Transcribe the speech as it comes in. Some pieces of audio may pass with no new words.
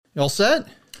You all set?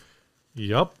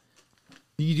 Yup.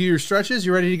 You do your stretches?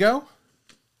 You ready to go?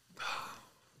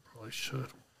 Probably should.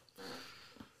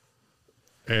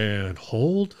 And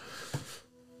hold.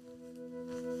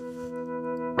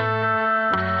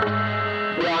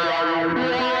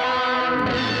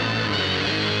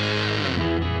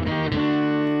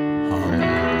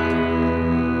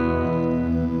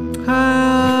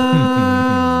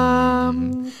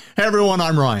 Hey everyone,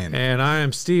 I'm Ryan. And I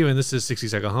am Steve, and this is 60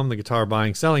 Second Hum, the guitar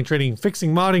buying, selling, trading,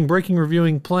 fixing, modding, breaking,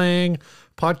 reviewing, playing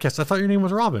podcast. I thought your name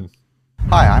was Robin.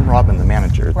 Hi, I'm Robin, the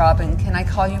manager. Robin, can I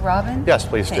call you Robin? Yes,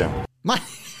 please do.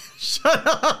 Shut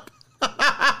up.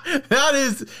 That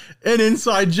is an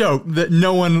inside joke that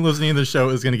no one listening to the show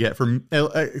is going to get from,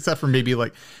 except for maybe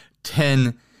like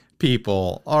 10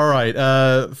 people. All right.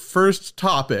 First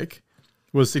topic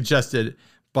was suggested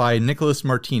by Nicholas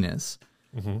Martinez.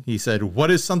 Mm-hmm. He said, what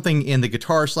is something in the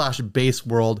guitar/bass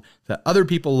world that other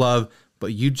people love,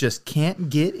 but you just can't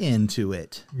get into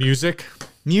it? Music.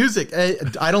 Music.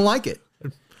 I don't like it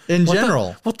in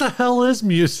general. What the hell is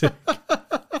music?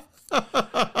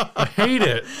 I hate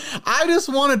it. I just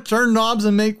want to turn knobs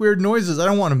and make weird noises. I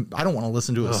don't want to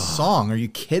listen to a song. Are you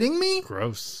kidding me?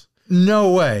 Gross.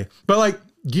 No way. But like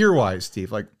gear-wise,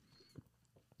 Steve, like,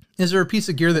 is there a piece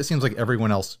of gear that seems like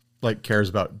everyone else like cares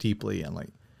about deeply and like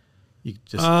you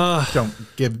just don't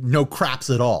give no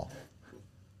craps at all?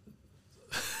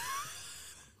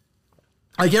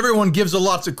 Like everyone gives a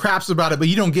lots of craps about it, but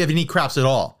you don't give any craps at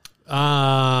all.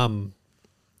 Stratocasters.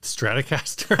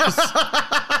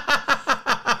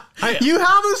 You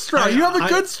have a Strat. You have a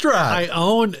good Strat. I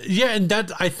own, and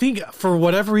that I think for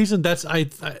whatever reason that's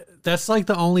like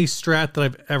the only Strat that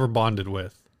I've ever bonded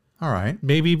with. All right.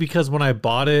 Maybe because when I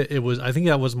bought it, I think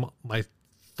that was my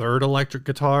third electric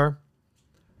guitar.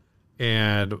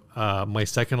 And my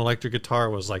second electric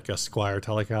guitar was like a Squier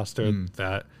Telecaster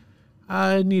that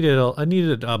I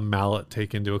needed a mallet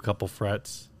taken to a couple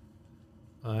frets.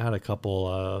 I had a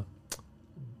couple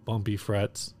bumpy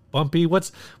frets. Bumpy?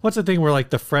 What's the thing where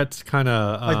like the frets kind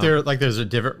of like there's a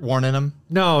divot worn in them?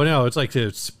 No, it's like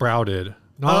it's sprouted.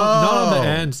 Not on the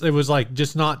ends. It was like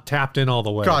just not tapped in all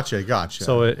the way. Gotcha.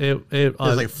 So it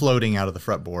was like floating out of the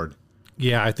fretboard.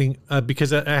 Yeah, I think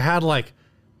because it had like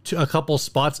a couple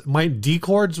spots. My D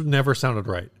chords never sounded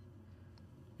right.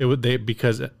 I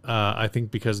think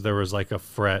because there was like a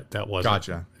fret that wasn't.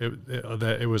 Gotcha.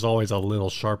 It was always a little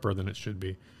sharper than it should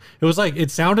be. It was like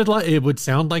it would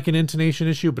sound like an intonation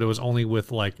issue, but it was only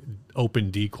with like open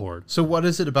D chord. So what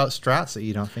is it about Strats that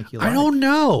you don't think you like? I don't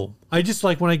know. I just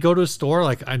like when I go to a store,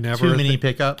 like I never too many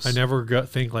pickups. I never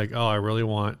think like, oh, I really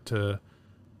want to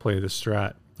play this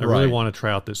Strat. I really want to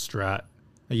try out this Strat.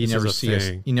 You never see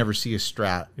a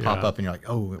Strat pop up, and you're like,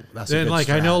 "Oh, that's a good like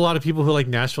Strat." I know a lot of people who like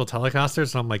Nashville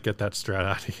Telecasters, and I'm like, "Get that Strat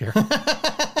out of here!"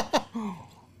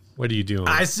 What are you doing?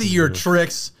 I see your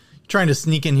tricks, trying to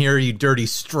sneak in here, you dirty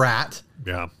Strat.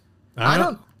 Yeah, I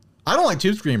don't like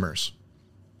Tube Screamers.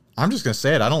 I'm just gonna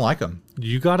say it. I don't like them.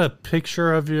 You got a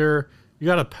picture of you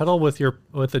got a pedal with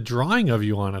a drawing of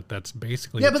you on it. That's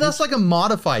basically but that's like a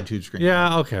modified Tube Screamer.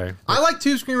 Yeah, okay. I like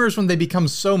Tube Screamers when they become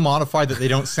so modified that they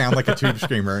don't sound like a Tube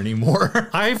Screamer anymore.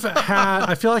 I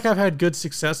feel like I've had good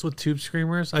success with Tube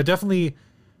Screamers. I definitely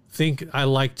think I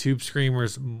like Tube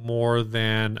Screamers more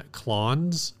than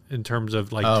Klons in terms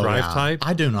of like drive type.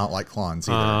 I do not like Klons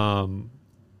either.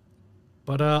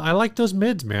 But I like those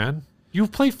mids, man. You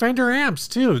play Fender amps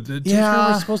too. The Tube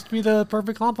Screamer is supposed to be the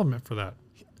perfect complement for that.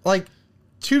 Like,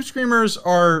 Tube Screamers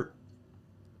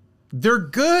they're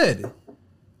good.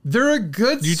 They're a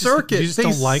good circuit. You just they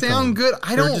don't like sound them. good.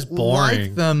 I They're don't just boring.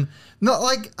 like them. No,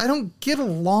 like I don't get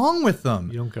along with them.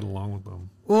 You don't get along with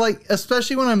them. Well, like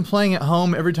especially when I'm playing at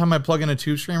home, every time I plug in a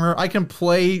Tube Screamer, I can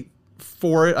play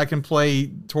for it. I can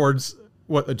play towards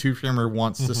what the Tube Screamer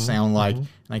wants to sound like, and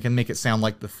I can make it sound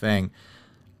like the thing.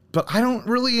 But I don't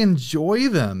really enjoy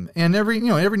them. And every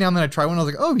now and then I try one. I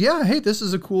was like, oh yeah, hey, this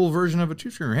is a cool version of a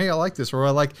Tube Screamer. Hey, I like this, or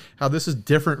I like how this is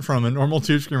different from a normal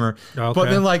Tube Screamer. Okay. But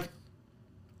then like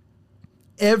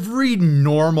every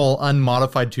normal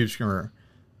unmodified Tube Screamer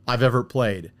I've ever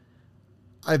played,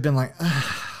 I've been like,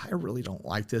 I really don't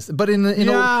like this. But in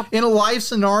a live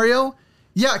scenario,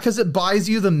 yeah, because it buys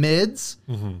you the mids.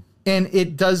 And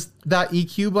it does that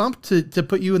EQ bump to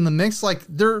put you in the mix. Like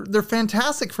they're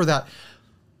fantastic for that.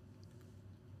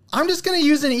 I'm just going to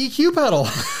use an EQ pedal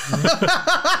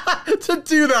to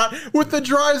do that with the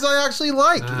drives I actually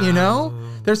like, you know?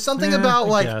 There's something about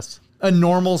like a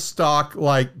normal stock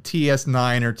like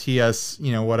TS9 or TS,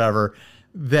 whatever,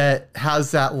 that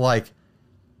has that like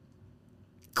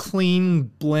clean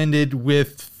blended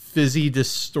with fizzy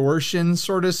distortion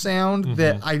sort of sound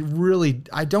that I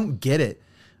don't get it.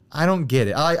 I don't get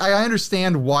it. I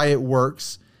understand why it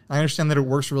works. I understand that it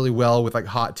works really well with like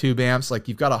hot tube amps. Like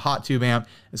you've got a hot tube amp,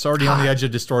 it's already on the edge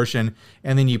of distortion,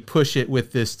 and then you push it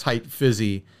with this tight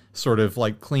fizzy sort of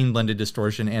like clean blended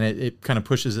distortion, and it kind of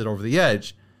pushes it over the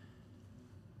edge.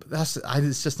 But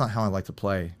it's just not how I like to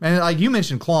play. And like you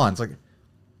mentioned clones, like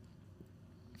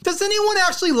does anyone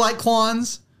actually like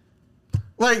clones?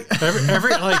 Like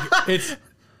every like it's.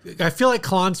 I feel like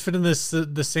clones fit in the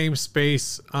same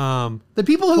space. The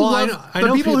people who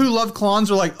who love clones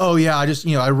are like, oh yeah, I just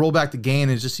I roll back the gain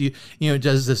and just it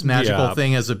does this magical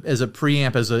thing as a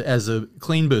preamp as a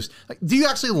clean boost. Like, do you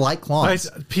actually like clones?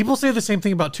 People say the same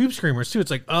thing about tube screamers too. It's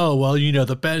like, oh well,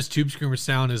 the best tube screamer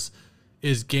sound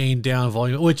is gain down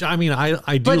volume, which I mean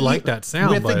I do like that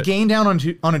sound. With the gain down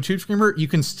on a tube screamer, you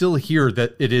can still hear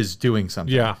that it is doing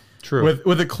something. Yeah, true.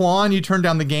 With a clone, you turn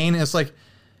down the gain, and it's like,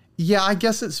 yeah, I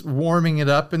guess it's warming it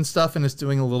up and stuff, and it's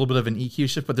doing a little bit of an EQ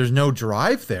shift, but there's no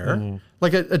drive there. Mm-hmm.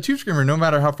 Like a tube screamer, no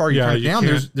matter how far you turn it down,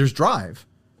 there's drive.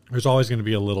 There's always going to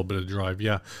be a little bit of drive,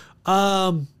 yeah.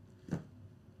 I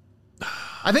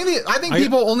think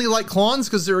people only like clones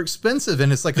because they're expensive,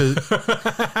 and it's like a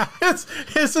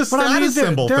it's a status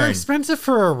symbol thing. They're expensive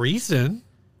for a reason.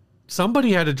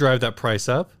 Somebody had to drive that price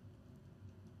up.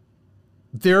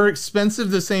 They're expensive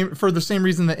for the same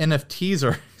reason that NFTs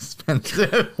are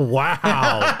expensive.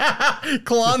 Wow.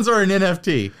 Clones are an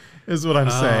NFT, is what I'm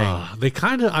saying. They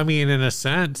kind of, I mean, in a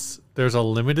sense, there's a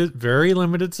very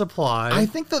limited supply. I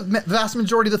think the vast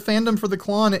majority of the fandom for the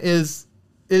clone is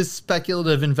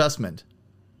speculative investment.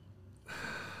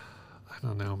 I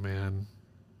don't know, man.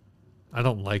 I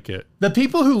don't like it. The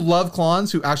people who love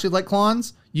clones, who actually like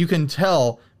clones, you can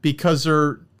tell because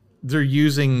they're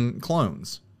using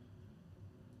clones.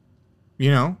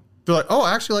 They're like, oh,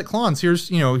 I actually like clones. Here's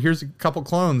a couple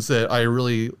clones that I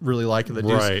really, really like that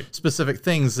do specific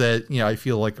things that, I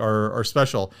feel like are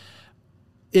special.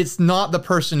 It's not the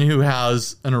person who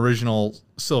has an original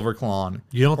silver clone.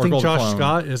 You don't think Josh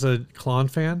Scott is a clone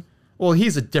fan? Well,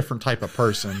 he's a different type of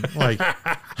person. Like,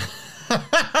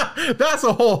 that's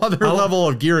a whole other level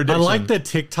of gear addiction. I like the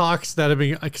TikToks that have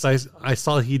been, because I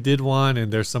saw he did one,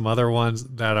 and there's some other ones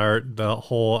that are the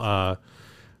whole,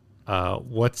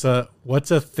 what's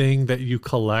a thing that you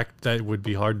collect that would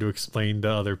be hard to explain to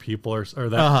other people or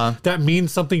that that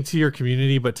means something to your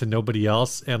community but to nobody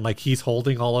else, and like he's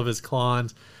holding all of his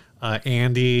clones.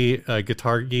 Andy,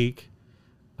 Guitar Geek,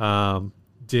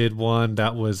 did one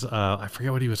that was I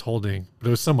forget what he was holding, but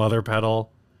it was some other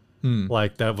pedal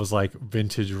like that was like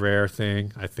vintage rare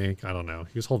thing. I don't know,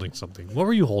 he was holding something. What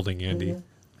were you holding, Andy?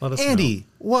 Let us know.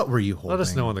 What were you holding? Let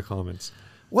us know in the comments.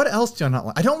 What else do I not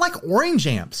like? I don't like orange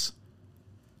amps.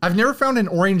 I've never found an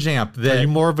orange amp that... Are you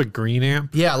more of a green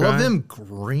amp? Yeah, I love them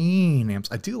green amps.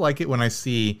 I do like it when I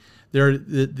see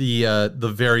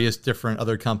the various different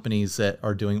other companies that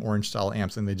are doing orange style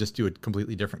amps, and they just do a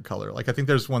completely different color. Like I think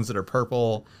there's ones that are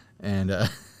purple and...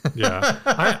 Yeah.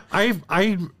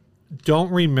 I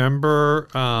don't remember...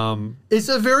 It's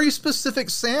a very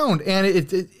specific sound, and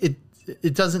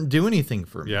it doesn't do anything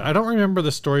for me. Yeah, I don't remember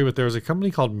the story, but there was a company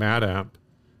called Mad Amp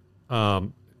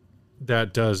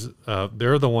that does,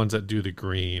 they're the ones that do the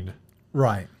green.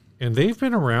 Right. And they've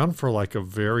been around for like a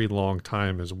very long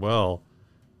time as well.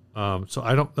 Since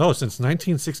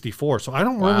 1964. So I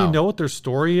don't really know what their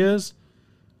story is.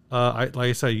 Like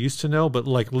I said, I used to know, but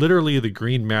like literally the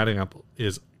green Mad Amp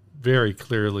is very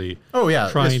clearly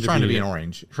trying to be an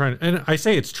orange. And I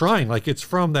say it's trying, like it's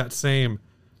from that same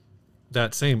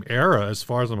era as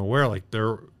far as I'm aware. Like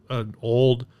they're an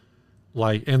old,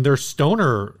 like, and they're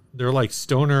like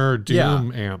stoner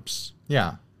doom amps.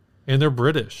 Yeah. And they're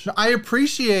British. I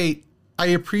appreciate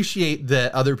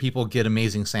that other people get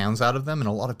amazing sounds out of them, and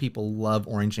a lot of people love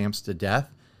orange amps to death.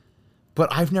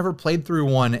 But I've never played through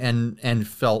one and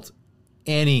felt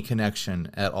any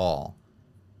connection at all.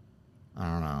 I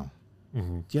don't know.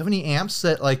 Mm-hmm. Do you have any amps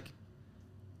that like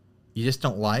you just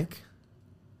don't like?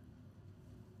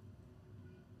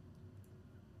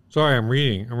 Sorry, I'm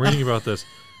reading about this.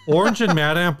 Orange and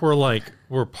Mad Amp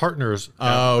were partners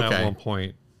at one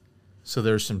point. So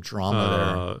there's some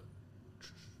drama there.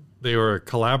 They were a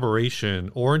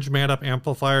collaboration. Orange Mad Amp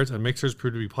amplifiers and mixers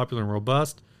proved to be popular and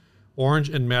robust. Orange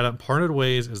and Mad Amp parted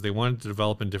ways as they wanted to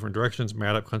develop in different directions.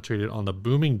 Mad Amp concentrated on the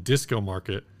booming disco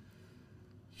market.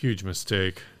 Huge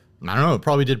mistake. I don't know. It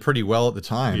probably did pretty well at the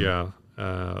time. Yeah.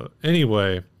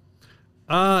 Anyway,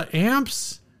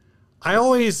 amps. I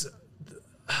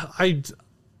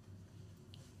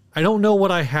don't know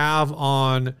what I have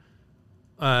on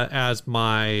as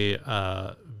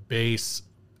my bass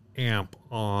amp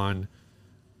on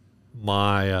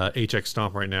my HX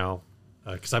Stomp right now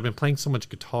because I've been playing so much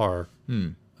guitar.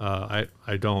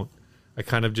 I don't. I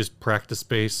kind of just practice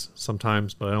bass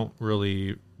sometimes, but I don't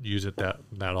really use it that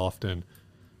often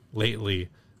lately.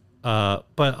 But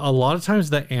a lot of times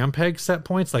the Ampeg set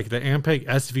points, like the Ampeg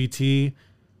SVT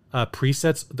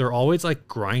presets, they're always like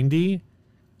grindy,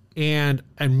 and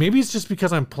maybe it's just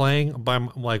because I'm playing by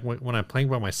like when I'm playing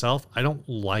by myself, I don't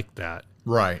like that.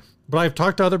 Right. But I've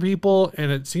talked to other people,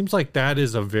 and it seems like that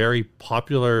is a very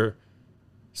popular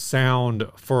sound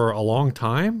for a long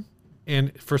time.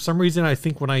 And for some reason, I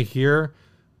think when I hear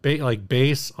like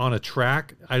bass on a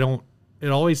track, it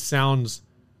always sounds.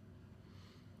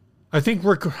 I think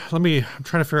I'm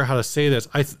trying to figure out how to say this.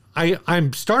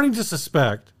 I'm starting to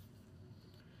suspect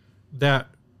that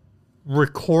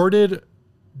recorded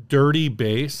dirty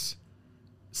bass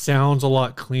sounds a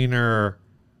lot cleaner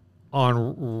on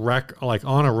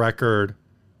a record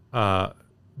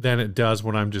than it does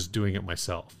when I'm just doing it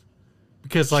myself.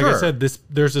 Because like I said,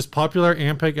 there's this popular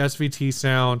Ampeg SVT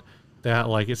sound that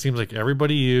like it seems like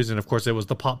everybody used, and of course it was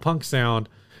the pop punk sound.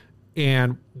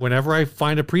 And whenever I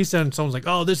find a preset and someone's like,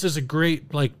 "Oh, this is a great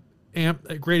a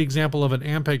great example of an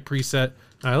Ampeg preset,"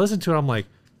 and I listen to it, I'm like,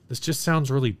 "This just sounds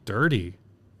really dirty."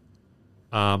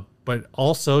 But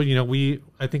also,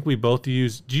 I think we both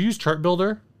use. Do you use Chart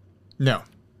Builder? No.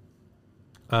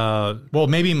 Well,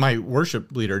 maybe my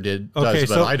worship leader does, but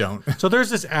I don't. So there's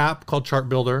this app called Chart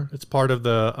Builder. It's part of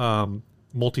the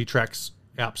multi-tracks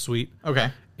app suite.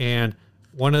 Okay. And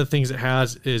one of the things it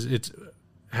has is it's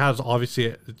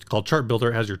called Chart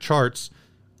Builder. It has your charts,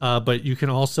 but you can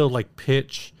also like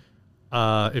pitch.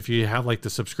 If you have like the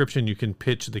subscription, you can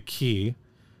pitch the key,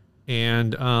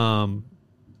 and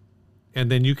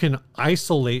then you can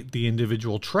isolate the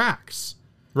individual tracks.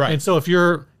 Right. And so if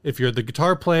you're the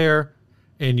guitar player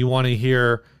and you want to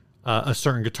hear a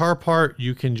certain guitar part,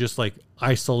 you can just like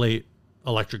isolate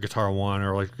electric guitar 1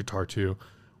 or electric guitar 2,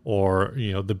 or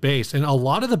the bass. And a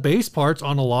lot of the bass parts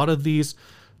on a lot of these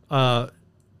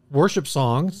worship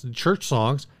songs, church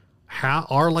songs,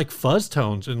 are like fuzz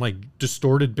tones and like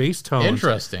distorted bass tones.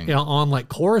 Interesting. On like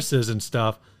choruses and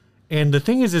stuff. And the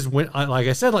thing is when, like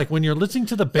I said, like when you're listening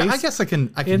to the bass, I guess I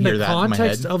can in hear the that in my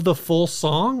context head. of the full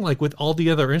song, like with all the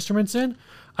other instruments in,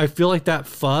 I feel like that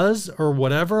fuzz or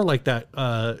whatever, like that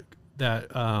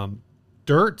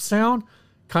dirt sound,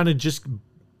 kind of just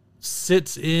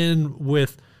sits in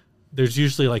with. There's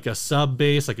usually like a sub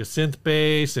bass, like a synth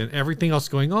bass, and everything else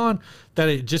going on that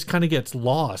it just kind of gets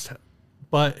lost.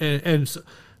 But and so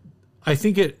I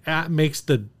think it makes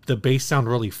the bass sound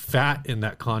really fat in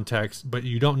that context, but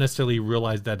you don't necessarily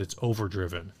realize that it's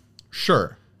overdriven.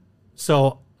 Sure.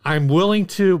 So I'm willing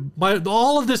to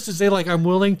all of this to say, like, I'm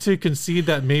willing to concede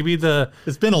that maybe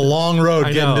it's been a long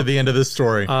road getting to the end of this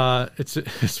story.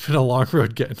 It's been a long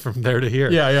road getting from there to here.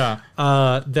 Yeah.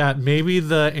 That maybe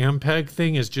the Ampeg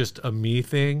thing is just a me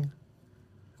thing.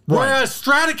 Right. Whereas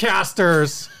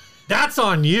Stratocasters, that's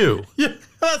on you. Yeah,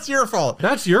 that's your fault.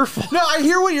 That's your fault. No, I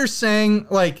hear what you're saying.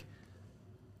 Like,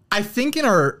 I think in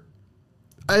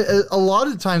a lot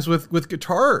of times with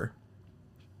guitar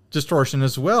distortion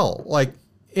as well, like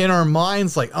in our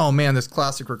minds, like, oh man, this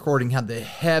classic recording had the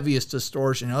heaviest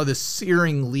distortion. Oh, this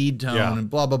searing lead tone and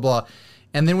blah, blah, blah.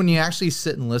 And then when you actually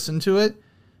sit and listen to it,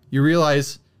 you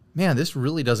realize, man, this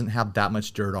really doesn't have that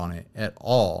much dirt on it at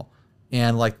all.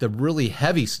 And like the really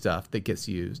heavy stuff that gets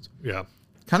used. Yeah.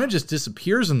 Kind of just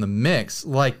disappears in the mix,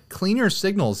 like cleaner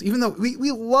signals, even though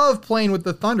we love playing with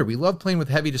the Thunder. We love playing with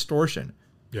heavy distortion.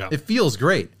 Yeah. It feels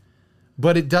great,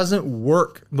 but it doesn't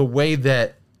work the way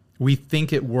that we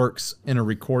think it works in a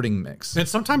recording mix. And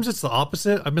sometimes it's the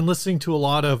opposite. I've been listening to a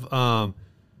lot of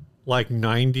like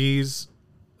 90s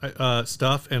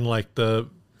stuff, and like the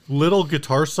little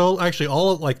guitar solo, actually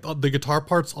all like the guitar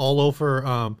parts all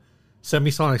over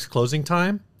Semisonic's Closing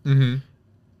Time. Mm-hmm.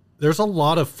 There's a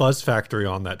lot of fuzz factory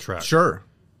on that track. Sure.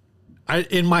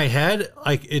 In my head,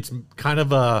 like it's kind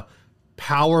of a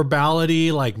power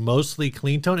ballady, like mostly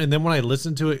clean tone. And then when I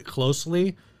listen to it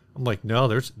closely, I'm like, no,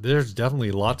 there's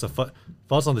definitely lots of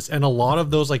fuzz on this. And a lot of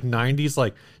those like 90s,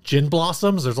 like Gin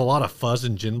Blossoms, there's a lot of fuzz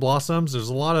in Gin Blossoms. There's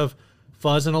a lot of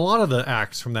fuzz in a lot of the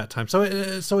acts from that time. So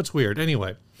it's weird.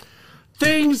 Anyway,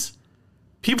 things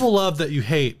people love that you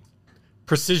hate: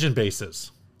 precision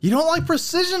basses. You don't like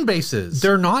precision basses.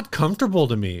 They're not comfortable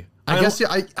to me. I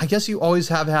guess you always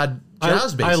have had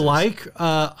jazz basses.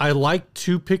 I like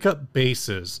to pick up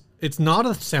basses. It's not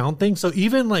a sound thing. So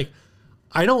even like,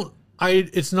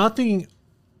 it's nothing.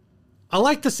 I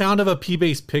like the sound of a P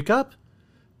bass pickup,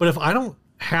 but if I don't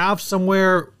have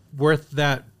somewhere with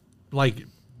that like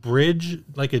bridge,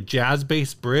 like a jazz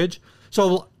bass bridge,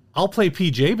 so I'll play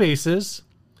PJ basses,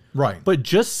 right? But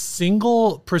just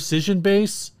single precision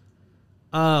bass,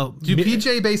 Do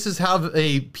PJ basses have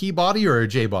a P body or a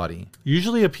J body?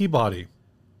 Usually a P body.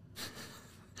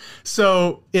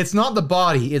 So it's not the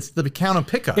body; it's the count of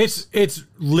pickups. It's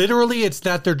literally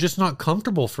that they're just not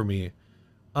comfortable for me.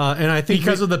 And I think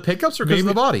because of the pickups or because of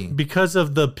the body? Because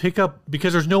of the pickup.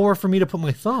 Because there's nowhere for me to put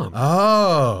my thumb.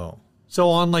 Oh. So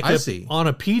on on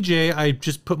a PJ, I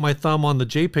just put my thumb on the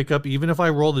J pickup. Even if I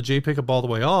roll the J pickup all the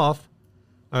way off,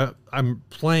 I'm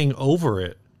playing over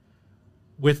it.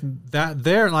 With that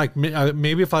there, like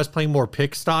maybe if I was playing more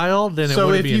pick style, then it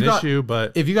wouldn't be an issue.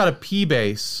 But if you got a P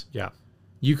bass, yeah,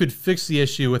 you could fix the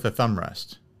issue with a thumb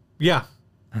rest. Yeah,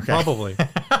 okay. Probably.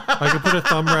 I could put a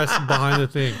thumb rest behind the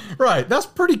thing. Right, that's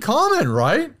pretty common,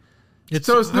 right? It's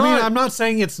not. I mean, I'm not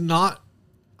saying it's not.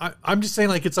 I'm just saying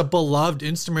like it's a beloved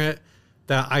instrument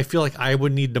that I feel like I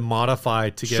would need to modify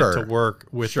to get to work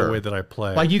with the way that I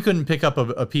play. Like you couldn't pick up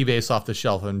a P bass off the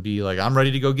shelf and be like, I'm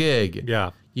ready to go gig. Yeah.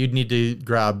 You'd need to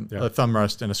grab a thumb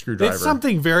rest and a screwdriver. It's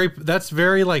something that's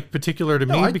very like particular to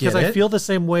me because I feel the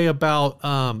same way about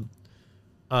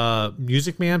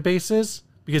Music Man basses,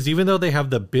 because even though they have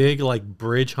the big like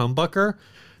bridge humbucker,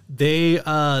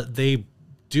 they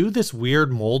do this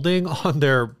weird molding on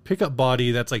their pickup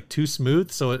body that's like too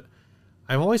smooth, so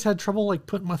I've always had trouble like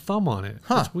putting my thumb on it.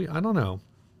 I don't know.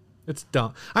 It's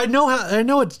dumb. I know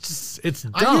it's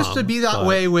dumb. I used to be that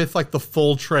way with like the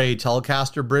full tray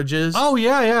Telecaster bridges. Oh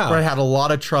yeah. Where I had a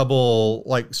lot of trouble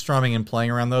like strumming and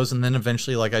playing around those, and then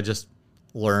eventually like I just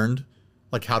learned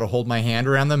like how to hold my hand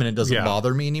around them, and it doesn't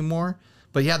bother me anymore.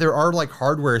 But yeah, there are like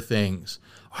hardware things.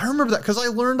 I remember that because I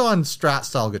learned on Strat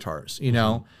style guitars. You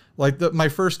know, like my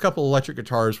first couple electric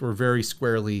guitars were very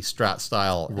squarely Strat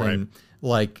style, and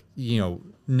like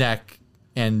neck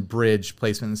and bridge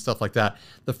placement and stuff like that.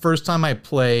 The first time I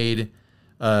played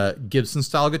Gibson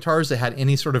style guitars that had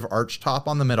any sort of arch top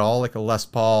on them at all, like a Les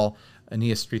Paul, an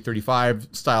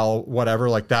ES335 style, whatever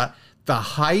like that, the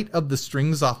height of the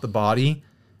strings off the body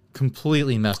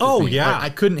completely messed with me. Yeah. Like, I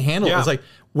couldn't handle it. It was like,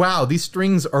 wow, these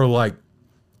strings are like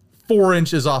 4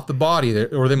 inches off the body,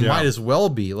 or they might as well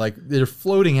be. Like they're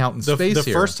floating out in space the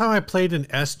here. first time I played an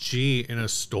SG in a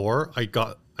store,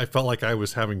 I felt like I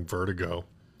was having vertigo.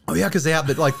 Oh yeah, because they have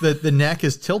the neck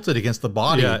is tilted against the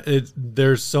body. Yeah,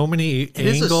 there's so many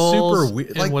angles super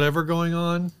weird, and whatever going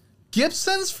on.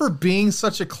 Gibson's, for being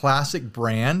such a classic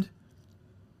brand,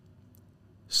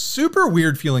 super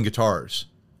weird feeling guitars.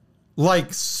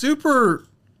 Like super,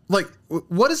 like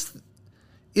what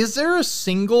is there a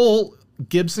single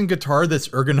Gibson guitar that's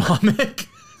ergonomic?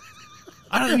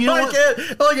 I don't know.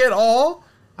 Like at all.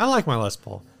 I like my Les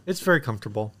Paul. It's very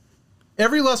comfortable.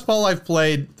 Every Les Paul I've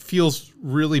played feels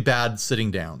really bad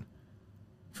sitting down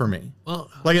for me.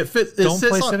 Well, like it fits.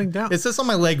 Sitting down. It sits on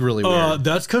my leg really weird.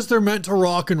 That's because they're meant to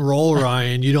rock and roll,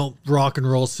 Ryan. You don't rock and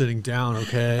roll sitting down,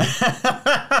 okay?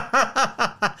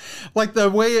 Like the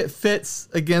way it fits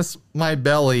against my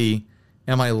belly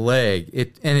and my leg,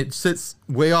 it sits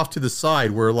way off to the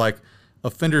side where like a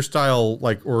Fender style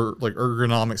or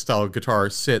ergonomic style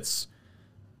guitar sits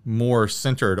more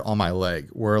centered on my leg,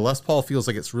 where Les Paul feels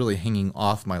like it's really hanging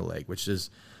off my leg, which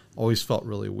is always felt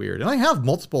really weird. And I have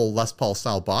multiple Les Paul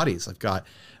style bodies. I've got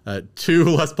 2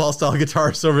 Les Paul style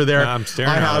guitars over there. Yeah, I'm staring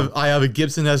I have a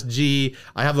Gibson SG.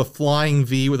 I have a Flying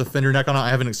V with a Fender neck on it. I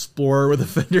have an Explorer with a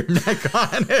Fender neck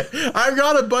on it. I've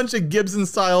got a bunch of Gibson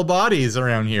style bodies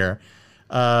around here.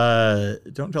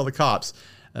 Don't tell the cops.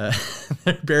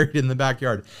 They're buried in the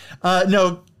backyard.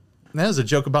 No, that was a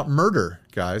joke about murder,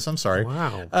 guys. I'm sorry.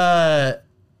 Wow.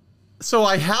 So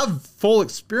I have full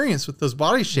experience with those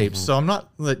body shapes, so I'm not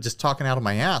just talking out of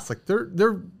my ass. Like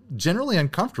they're generally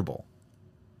uncomfortable,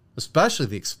 especially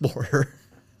the Explorer.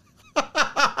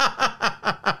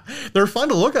 They're fun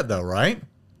to look at, though, right?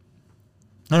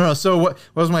 I don't know. So what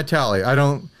was my tally? I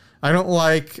don't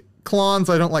like Klons.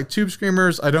 I don't like Tube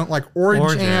Screamers. I don't like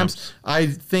orange amps. I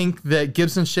think that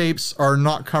Gibson shapes are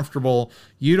not comfortable.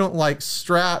 You don't like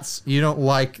Strats. You don't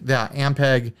like that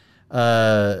Ampeg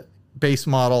bass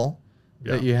model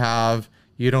that you have.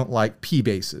 You don't like P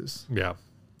basses. Yeah.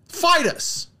 Fight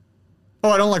us.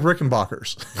 Oh, I don't like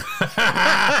Rickenbackers.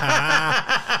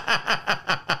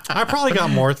 I probably got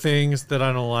more things that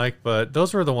I don't like, but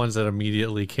those were the ones that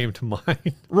immediately came to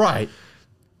mind. Right.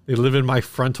 They live in my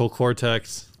frontal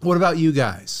cortex. What about you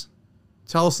guys?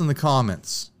 Tell us in the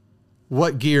comments.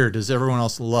 What gear does everyone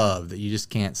else love that you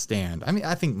just can't stand? I mean,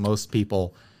 I think most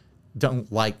people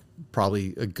don't like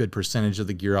probably a good percentage of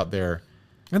the gear out there.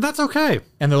 And that's okay.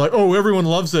 And they're like, oh, everyone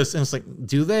loves this. And it's like,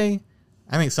 do they?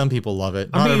 I think some people love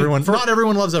it. Not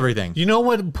everyone loves everything. You know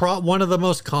what? One of the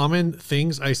most common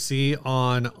things I see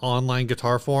on online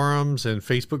guitar forums and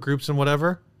Facebook groups and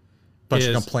whatever Bunch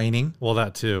of complaining. Well,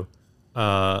 that too.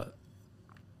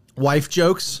 Wife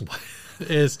jokes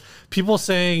is people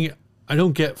saying, I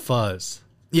don't get fuzz.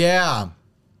 Yeah.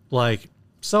 Like,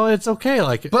 so it's okay.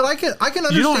 Like, but I can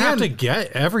understand. You don't have to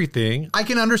get everything. I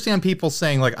can understand people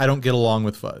saying like, I don't get along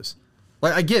with fuzz.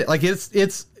 Like I get it. Like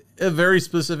it's a very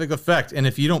specific effect. And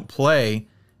if you don't play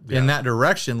in that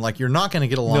direction, like you're not going to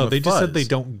get along with fuzz. No, they just said they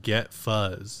don't get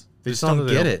fuzz. They just don't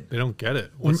get it. They don't get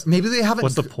it. Maybe they haven't.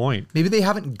 What's the point? Maybe they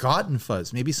haven't gotten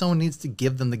fuzz. Maybe someone needs to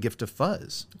give them the gift of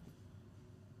fuzz.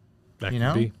 That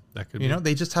could be. That could be. You know,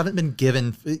 they just haven't been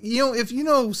given. You know, if you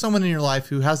know someone in your life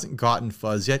who hasn't gotten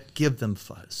fuzz yet, give them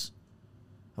fuzz.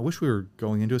 I wish we were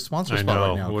going into a sponsor spot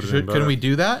right now. Couldn't we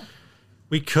do that?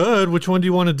 We could. Which one do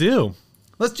you want to do?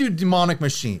 Let's do Demonic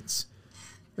Machines.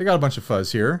 They got a bunch of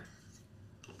fuzz here.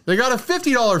 They got a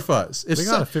 $50 fuzz. They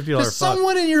got a $50 fuzz.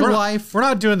 Someone in your life. We're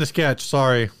not doing the sketch.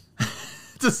 Sorry.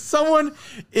 Does someone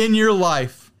in your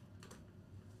life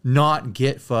not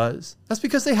get fuzz? That's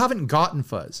because they haven't gotten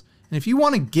fuzz. And if you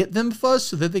want to get them fuzz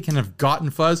so that they can have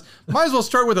gotten fuzz, might as well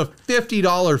start with a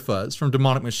 $50 fuzz from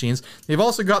Demonic Machines. They've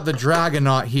also got the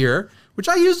Dragonaut here, which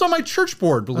I used on my church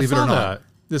board, believe it or not,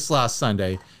 this last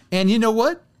Sunday. And you know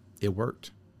what? It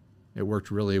worked. It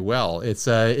worked really well. It's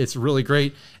really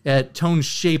great at tone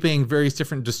shaping various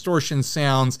different distortion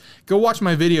sounds. Go watch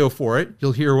my video for it.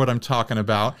 You'll hear what I'm talking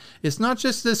about. It's not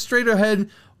just this straight ahead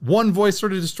one voice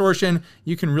sort of distortion.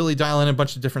 You can really dial in a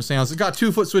bunch of different sounds. It's got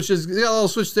 2-foot switches. It's got a little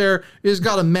switch there. It's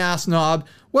got a mass knob.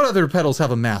 What other pedals have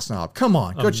a mass knob? Come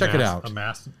on, go check it out. A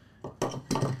mass.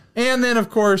 And then, of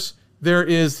course, there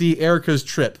is the Erica's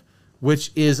Trip,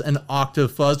 which is an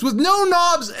octave fuzz with no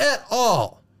knobs at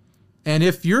all. And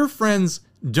if your friends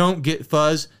don't get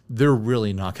fuzz, they're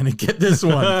really not going to get this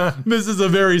one. This is a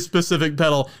very specific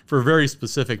pedal for very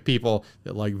specific people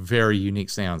that like very unique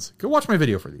sounds. Go watch my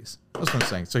video for these. That's what I'm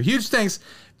saying. So huge thanks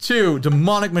to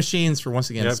Demonic Machines for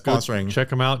once again sponsoring. Check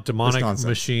them out,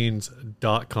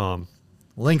 demonicmachines.com.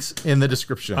 Links in the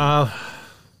description. It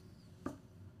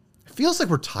feels like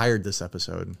we're tired this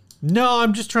episode. No,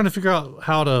 I'm just trying to figure out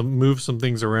how to move some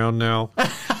things around now.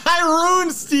 I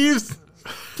ruined Steve's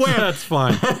plan. That's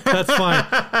fine. That's fine.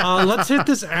 Let's hit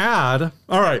this ad.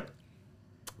 All right.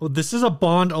 Well, this is a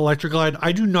Bond Electrglide.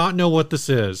 I do not know what this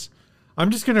is. I'm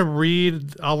just going to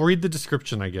read. I'll read the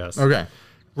description, I guess. Okay.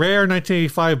 Rare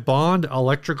 1985 Bond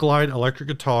Electrglide electric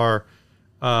guitar.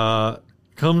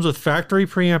 Comes with factory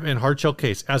preamp and hardshell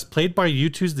case. As played by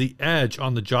U2's The Edge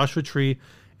on the Joshua Tree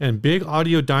and Big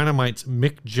Audio Dynamite's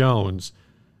Mick Jones.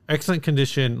 Excellent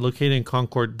condition, located in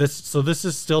Concord. This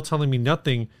is still telling me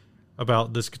nothing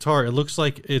about this guitar. It looks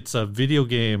like it's a video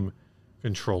game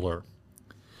controller.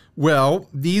 Well,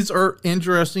 these are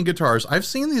interesting guitars. I've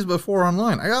seen these before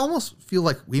online. I almost feel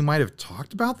like we might have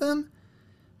talked about them,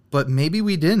 but maybe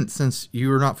we didn't since you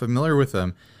were not familiar with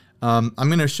them. I'm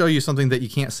going to show you something that you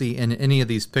can't see in any of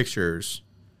these pictures.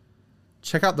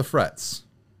 Check out the frets.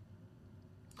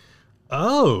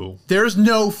 Oh. There's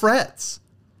no frets.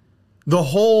 The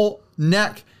whole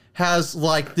neck has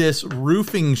like this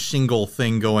roofing shingle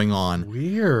thing going on.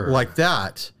 Weird. Like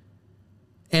that.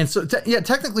 And so,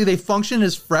 technically they function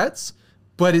as frets,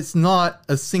 but it's not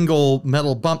a single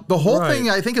metal bump. The whole thing,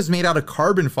 I think, is made out of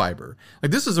carbon fiber.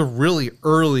 Like, this is a really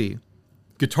early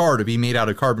guitar to be made out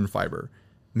of carbon fiber.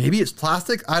 Maybe it's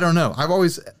plastic. I don't know. I've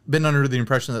always been under the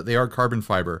impression that they are carbon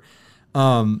fiber.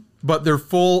 But they're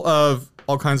full of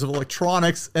all kinds of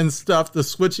electronics and stuff. The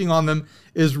switching on them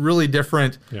is really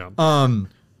different. Yeah.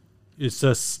 It's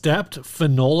a stepped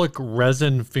phenolic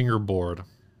resin fingerboard.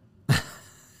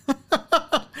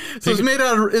 So it's made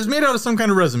out of some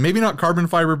kind of resin. Maybe not carbon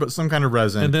fiber, but some kind of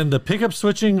resin. And then the pickup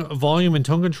switching, volume, and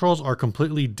tone controls are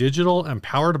completely digital and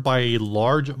powered by a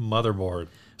large motherboard.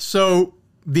 So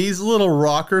these little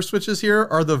rocker switches here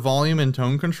are the volume and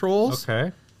tone controls.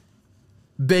 Okay.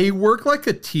 They work like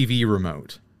a TV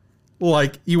remote.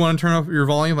 Like, you want to turn up your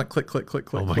volume, like click, click, click,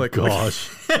 click, click. Oh my gosh.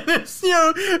 And it's,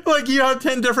 like you have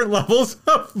 10 different levels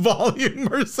of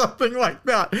volume or something like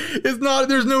that.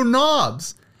 There's no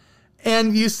knobs.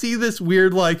 And you see this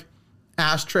weird, like,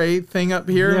 ashtray thing up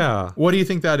here. Yeah. What do you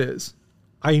think that is?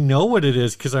 I know what it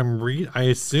is because I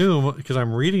assume because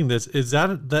I'm reading this. Is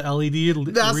that the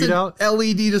LED That's readout? An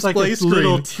LED display like a screen.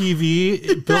 Little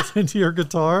TV built into your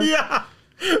guitar. Yeah.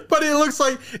 But it looks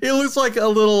like a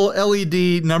little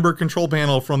LED number control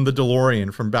panel from the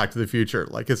DeLorean from Back to the Future.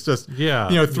 Like, it's just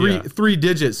three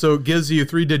digits. So it gives you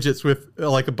 3 digits with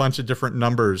like a bunch of different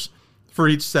numbers for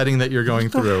each setting that you're going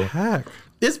through. Heck,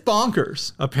 it's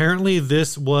bonkers. Apparently,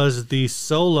 this was the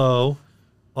solo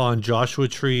on Joshua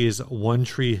Tree's One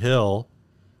Tree Hill.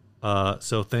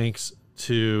 So thanks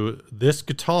to this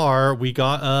guitar, we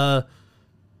got a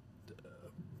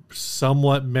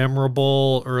somewhat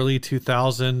memorable early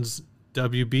 2000s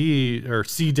WB or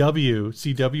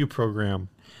CW program.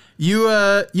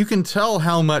 You can tell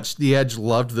how much the Edge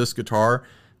loved this guitar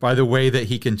by the way that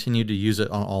he continued to use it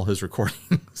on all his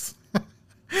recordings.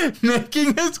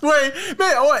 Making his way,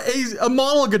 a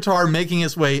model guitar making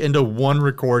its way into one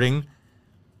recording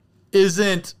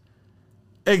isn't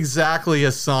exactly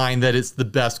a sign that it's the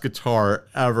best guitar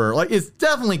ever. Like, it's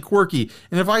definitely quirky.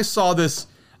 And if I saw this,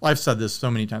 I've said this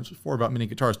so many times before about mini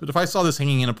guitars, but if I saw this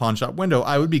hanging in a pawn shop window,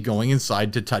 I would be going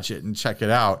inside to touch it and check it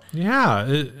out.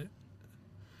 Yeah.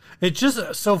 It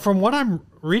just, so from what I'm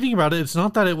reading about it, it's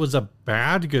not that it was a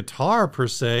bad guitar per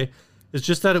se. It's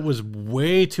just that it was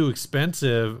way too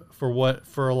expensive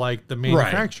for like the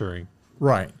manufacturing.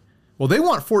 Right. Well, they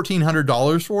want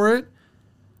 $1,400 for it.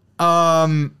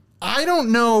 I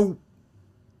don't know.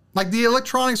 Like, the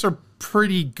electronics are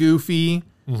pretty goofy,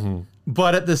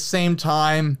 but at the same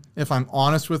time, if I'm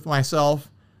honest with myself,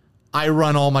 I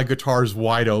run all my guitars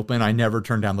wide open. I never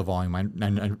turn down the volume.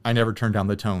 I never turn down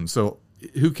the tone. So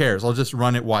who cares? I'll just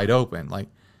run it wide open. Like,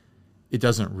 it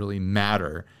doesn't really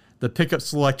matter. The pickup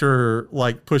selector,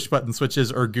 like, push button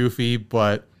switches are goofy,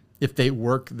 but if they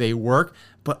work, they work.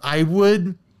 But I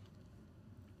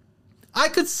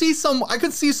could see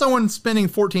someone spending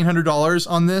 $1,400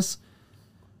 on this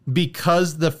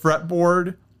because the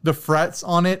fretboard, the frets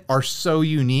on it are so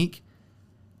unique.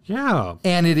 Yeah.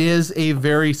 And it is a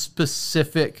very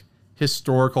specific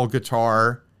historical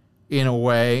guitar in a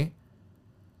way.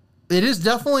 It is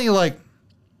definitely, like,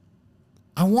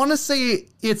 I want to say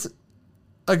it's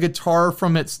a guitar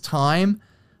from its time,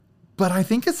 but I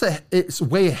think it's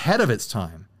way ahead of its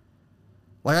time.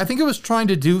 Like, I think it was trying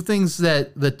to do things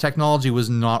that the technology was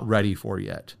not ready for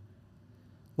yet.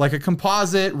 Like a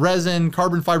composite, resin,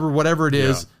 carbon fiber, whatever it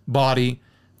is, body.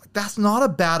 Like, that's not a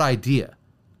bad idea.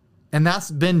 And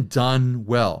that's been done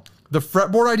well. The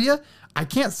fretboard idea, I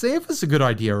can't say if it's a good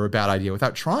idea or a bad idea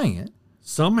without trying it.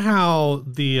 Somehow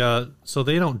so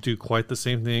they don't do quite the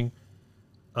same thing,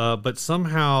 but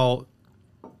somehow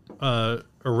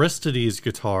Aristides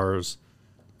guitars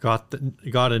got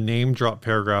a name drop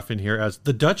paragraph in here as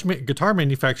the Dutch guitar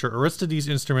manufacturer Aristides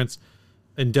Instruments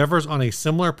endeavors on a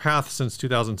similar path since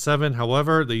 2007.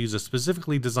 However, they use a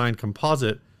specifically designed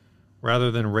composite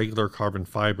rather than regular carbon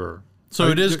fiber. So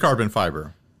it is carbon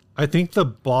fiber. I think the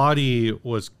body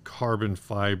was carbon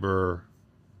fiber.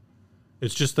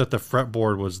 It's just that the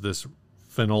fretboard was this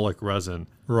phenolic resin.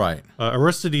 Right.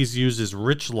 Aristides uses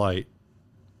rich light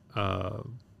fretboards,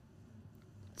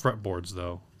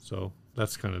 though. So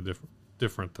that's kind of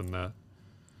different than that.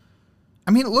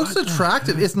 I mean, it looks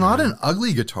attractive. It's not an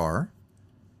ugly guitar.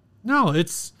 No,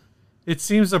 it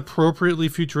seems appropriately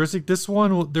futuristic. This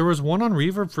one, there was one on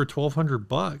Reverb for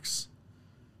 $1,200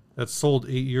 that sold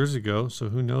 8 years ago. So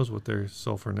who knows what they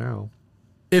sell for now?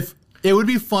 If it would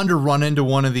be fun to run into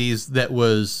one of these that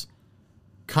was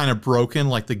kind of broken,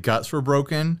 like the guts were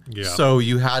broken. Yeah. So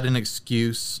you had an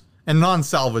excuse, and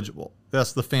non-salvageable.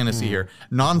 That's the fantasy here.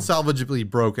 Non-salvageably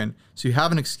broken. So you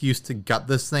have an excuse to gut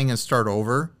this thing and start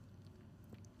over.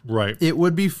 Right. It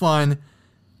would be fun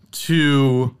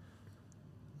to,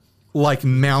 like,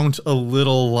 mount a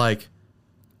little, like,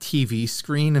 TV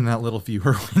screen in that little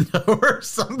viewer window or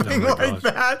something like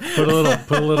that. Put a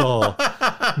little,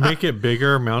 make it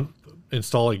bigger,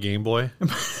 install a Game Boy.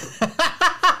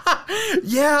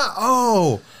 Yeah.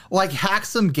 Oh, like hack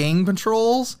some game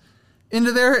controls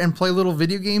into there and play little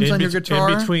video games on your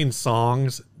guitar. In between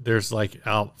songs, there's like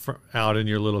out in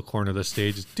your little corner of the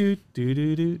stage. I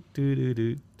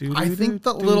think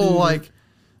the little like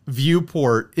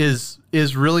viewport is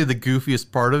really the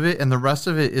goofiest part of it, and the rest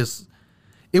of it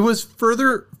was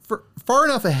far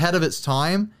enough ahead of its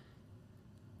time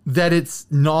that it's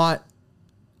not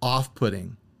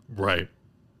off-putting. Right.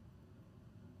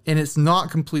 And it's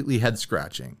not completely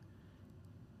head-scratching.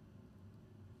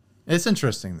 It's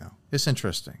interesting, though. It's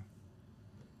interesting.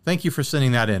 Thank you for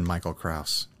sending that in, Michael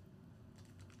Krause.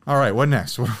 All right, what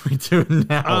next? What are we doing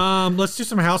now? Let's do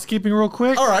some housekeeping real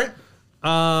quick. All right.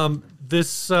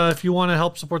 If you want to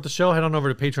help support the show, head on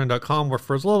over to patreon.com, where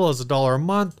for as little as $1 a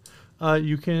month,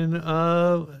 you can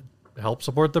help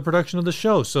support the production of the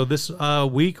show. So this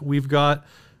week, we've got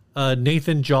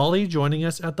Nathan Jolly joining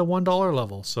us at the $1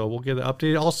 level. So we'll get it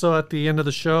updated. Also, at the end of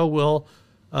the show,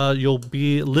 you'll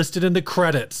be listed in the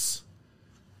credits,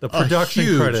 the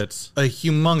production credits. A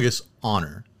humongous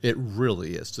honor. It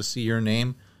really is to see your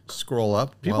name scroll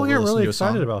up. People get really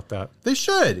excited about that. They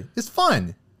should. It's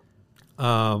fun.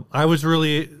 I was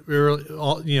really,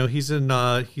 he's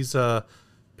a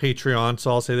Patreon,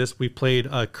 so I'll say this: we played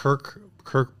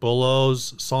Kirk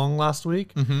Bullow's song last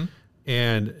week,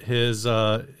 and his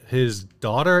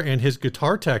daughter and his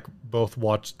guitar tech both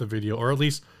watched the video, or at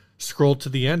least scrolled to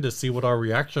the end to see what our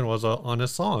reaction was on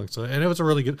his song. So, and it was a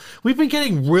really good. We've been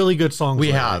getting really good songs.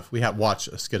 We have watched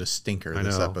us get a stinker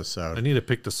this episode. I need to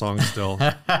pick the song still.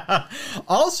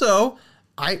 Also,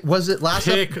 pick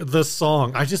the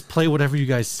song. I just play whatever you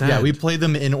guys send. Yeah, we play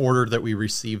them in order that we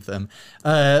receive them.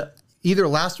 Either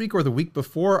last week or the week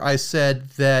before, I said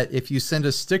that if you send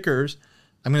us stickers,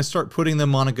 I'm going to start putting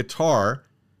them on a guitar,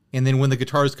 and then when the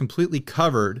guitar is completely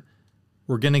covered,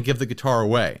 we're going to give the guitar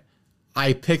away.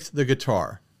 I picked the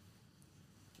guitar.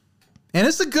 And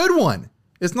it's a good one.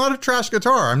 It's not a trash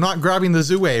guitar. I'm not grabbing the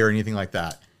Zoe or anything like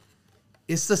that.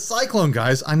 It's the Cyclone,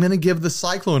 guys. I'm going to give the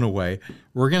Cyclone away.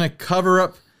 We're going to cover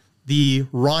up the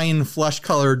Rhine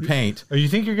flesh-colored paint. Oh, you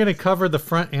think you're going to cover the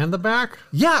front and the back?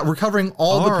 Yeah, we're covering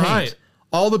all the paint. Right.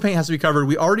 All the paint has to be covered.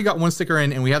 We already got one sticker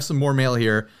in, and we have some more mail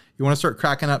here. You want to start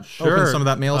cracking up, open some of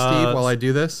that mail, Steve, while I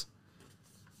do this?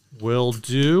 Will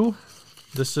do.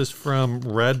 This is from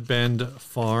Red Bend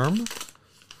Farm.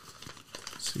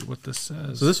 Let's see what this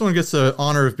says. So this one gets the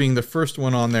honor of being the first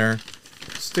one on there.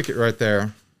 Stick it right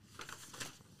there.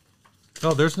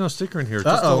 Oh, there's no sticker in here.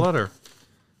 Just a letter.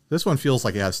 This one feels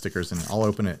like it has stickers in it. I'll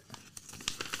open it.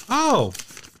 Oh,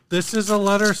 this is a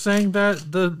letter saying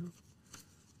that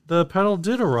the pedal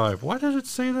did arrive. Why did it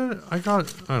say that? I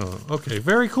don't know. Okay,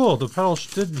 very cool. The pedal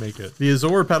did make it. The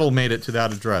Azor pedal made it to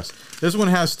that address. This one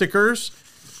has stickers.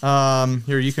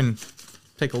 Here, you can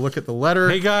take a look at the letter.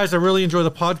 Hey guys, I really enjoy the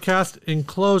podcast.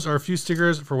 Enclosed are a few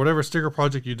stickers for whatever sticker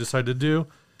project you decide to do.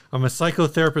 I'm a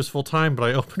psychotherapist full time, but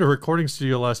I opened a recording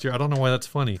studio last year. I don't know why that's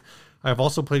funny. I have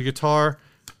also played guitar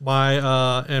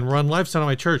and run live sound at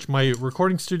my church. My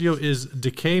recording studio is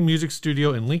Decay Music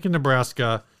Studio in Lincoln,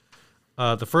 Nebraska.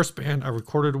 The first band I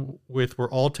recorded with were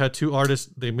all tattoo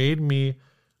artists. They made me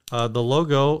the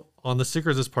logo on the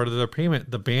stickers as part of their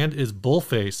payment. The band is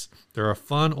Bullface. They're a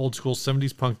fun, old school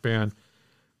 70s punk band.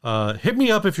 Hit me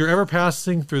up if you're ever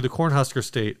passing through the Cornhusker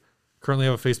State. Currently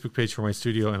have a Facebook page for my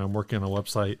studio, and I'm working on a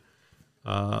website.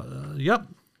 Yep.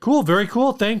 Cool. Very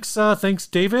cool. Thanks,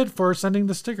 David, for sending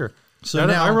the sticker. So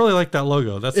now I really like that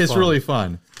logo. It's really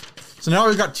fun. So now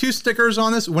we've got 2 stickers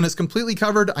on this. When it's completely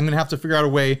covered, I'm going to have to figure out a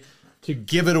way to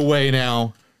give it away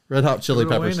now. Red Hot Chili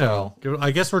Pepper style.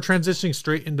 I guess we're transitioning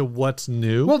strait into what's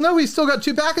new. Well, no, we still got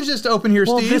 2 packages to open here,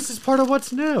 Steve. Well, this is part of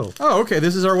what's new. Oh, okay.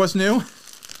 This is our what's new.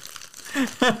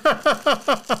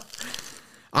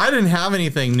 I didn't have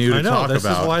anything new to talk about. This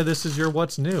is why this is your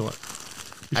what's new.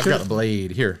 I've got a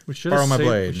blade. Here, borrow my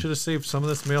blade. We should have saved some of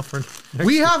this mail for next week.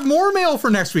 We have more mail for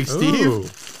next week, Steve. Ooh.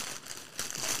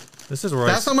 This is where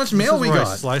That's how much mail we got.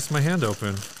 I sliced my hand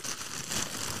open.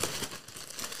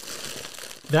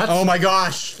 Oh my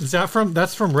gosh. That's from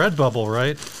Redbubble,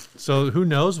 right? So who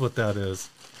knows what that is?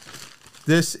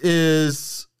 This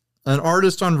is an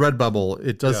artist on Redbubble.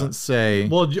 It doesn't say.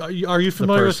 Well, are you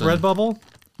familiar with Redbubble?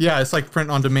 Yeah, it's like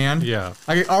print on demand. Yeah.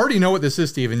 I already know what this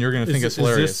is, Steve, and you're going to think it's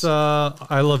hilarious. Is this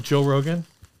I Love Joe Rogan?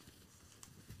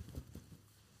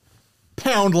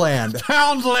 Poundland.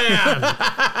 Poundland!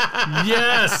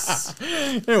 Yes!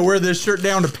 Wear this shirt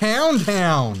down to Pound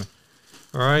Town.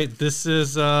 All right, this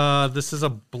is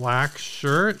a black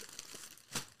shirt.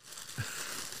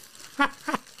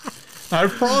 I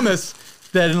promise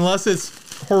that unless it's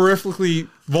horrifically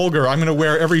vulgar, I'm going to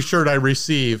wear every shirt I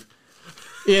receive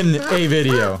in a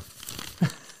video.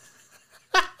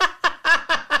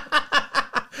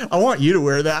 I want you to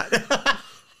wear that.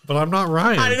 But I'm not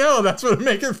Ryan. I know, that's what would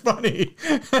make it funny.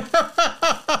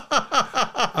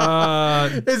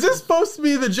 Is this supposed to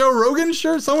be the Joe Rogan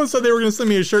shirt? Someone said they were going to send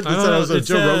me a shirt that said I was a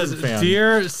Joe Rogan fan.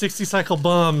 Dear 60 Cycle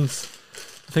Bums,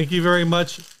 thank you very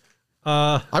much.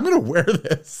 I'm going to wear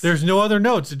this. There's no other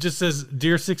notes. It just says,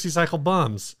 Dear 60 Cycle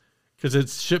Bums, because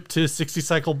it's shipped to 60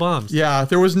 Cycle Bums. Yeah,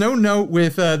 there was no note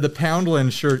with the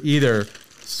Poundland shirt either.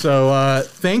 So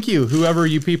thank you, whoever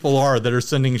you people are that are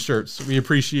sending shirts. We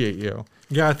appreciate you.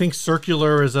 Yeah, I think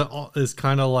circular is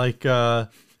kind of like the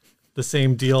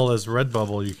same deal as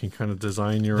Redbubble. You can kind of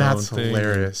design your own thing. That's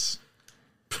hilarious.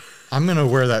 I'm going to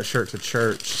wear that shirt to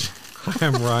church.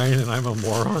 I'm Ryan, and I'm a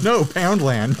moron. No,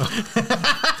 Poundland.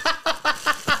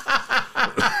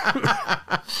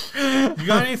 You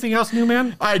got anything else new,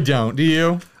 man? I don't. Do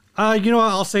you? You know what?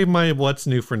 I'll save my what's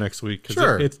new for next week.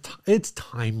 Sure. It's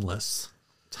timeless.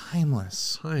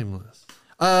 Timeless.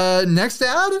 Next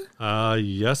ad?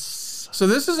 Yes. So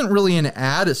this isn't really an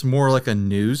ad. It's more like a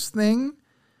news thing.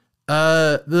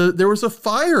 There was a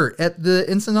fire at the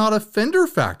Ensenada Fender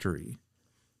factory.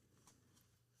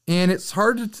 And it's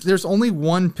hard to, there's only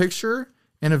one picture,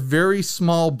 in a very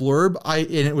small blurb.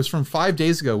 And it was from 5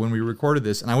 days ago when we recorded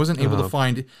this, and I wasn't able to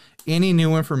find any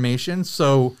new information.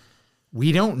 So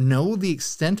we don't know the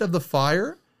extent of the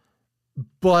fire,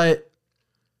 but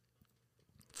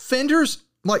Fender's,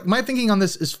 like, my thinking on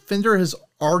this is Fender has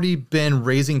already been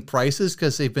raising prices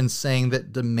because they've been saying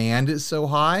that demand is so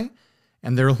high,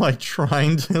 and they're like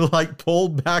trying to like pull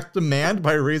back demand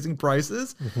by raising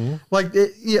prices. Like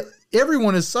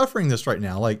everyone is suffering this right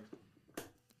now. Like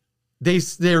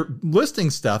they're listing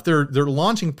stuff, they're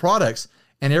launching products,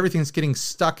 and everything's getting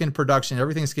stuck in production.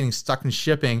 Everything's getting stuck in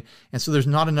shipping. And so there's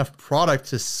not enough product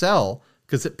to sell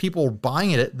because people are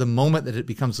buying it at the moment that it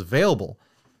becomes available.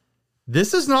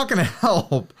 This is not going to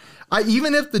help.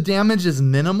 Even if the damage is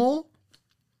minimal,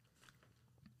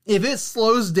 if it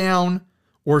slows down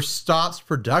or stops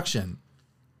production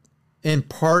in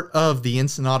part of the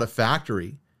Ensenada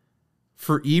factory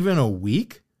for even a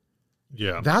week,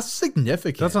 that's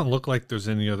significant. Doesn't look like there's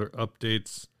any other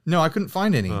updates. No, I couldn't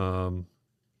find any. The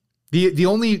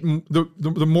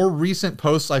more recent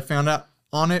posts I found out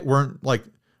on it weren't like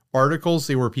articles.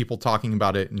 They were people talking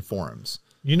about it in forums.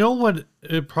 You know what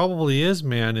it probably is,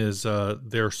 man, is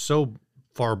they're so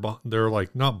far they're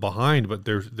like not behind, but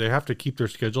they have to keep their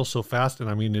schedule so fast. And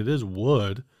I mean, it is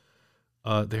wood.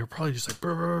 They're probably just like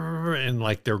and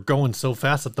like they're going so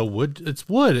fast that the wood, it's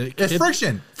wood. It's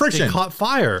friction. It caught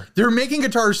fire. They're making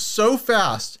guitars so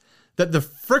fast that the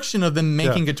friction of them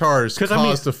making guitars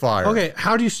caused a fire. Okay,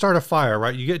 how do you start a fire,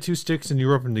 right? You get two sticks and you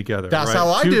rub them together. That's how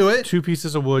I do it. Two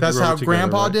pieces of wood. That's how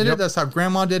Grandpa did it. That's how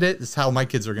Grandma did it. That's how my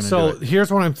kids are going to do it. So here's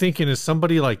what I'm thinking is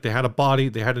somebody like they had a body,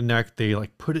 they had a neck, they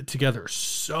like put it together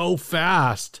so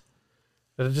fast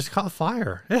that it just caught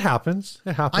fire. It happens.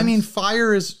 I mean,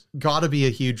 fire has got to be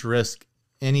a huge risk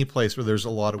any place where there's a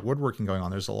lot of woodworking going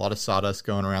on. There's a lot of sawdust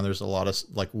going around. There's a lot of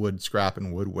like wood scrap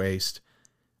and wood waste.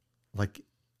 Like,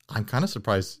 I'm kind of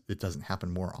surprised it doesn't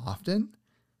happen more often.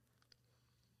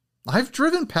 I've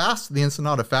driven past the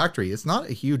Ensenada factory. It's not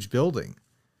a huge building.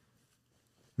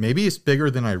 Maybe it's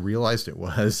bigger than I realized it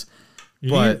was.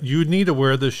 You need to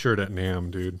wear this shirt at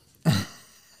NAMM, dude.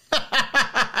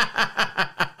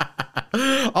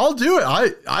 I'll do it.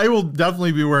 I will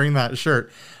definitely be wearing that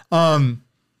shirt. Man,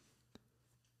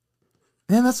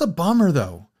 that's a bummer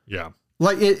though. Yeah.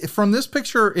 Like from this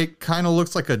picture, it kind of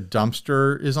looks like a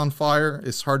dumpster is on fire.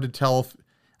 It's hard to tell if,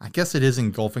 I guess it is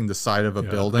engulfing the side of a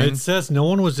building. It says no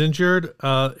one was injured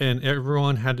and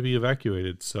everyone had to be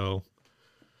evacuated. So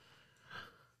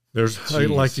there's,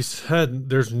 like you said,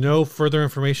 there's no further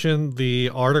information.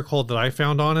 The article that I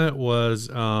found on it was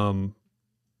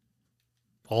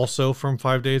also from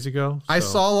 5 days ago. So. I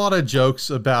saw a lot of jokes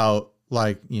about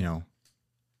like, you know,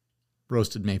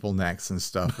 roasted maple necks and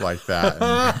stuff like that.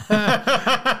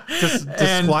 Does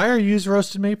Squire use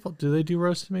roasted maple? Do they do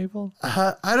roasted maple?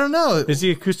 I don't know. Is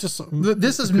he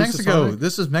This is Mexico.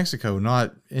 This is Mexico,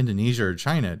 not Indonesia or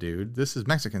China, dude. This is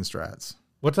Mexican Strats.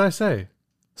 What did I say?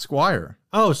 Squire.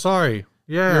 Oh, sorry.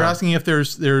 Yeah. You're asking if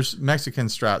there's Mexican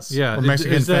Strats. Yeah. Or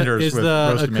Mexican Fenders is with the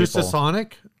roasted maple.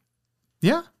 Acoustasonic?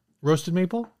 Yeah. Roasted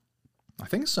maple? I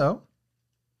think so.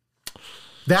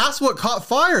 That's what caught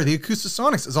fire. The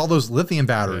Acoustasonics is all those lithium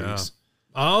batteries.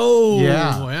 Yeah. Oh,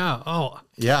 yeah. Oh,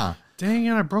 yeah. Dang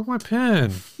it. I broke my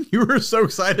pen. You were so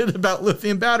excited about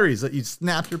lithium batteries that you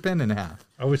snapped your pen in half.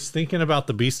 I was thinking about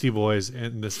the Beastie Boys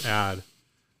in this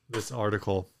this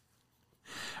article.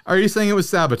 Are you saying it was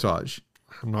sabotage?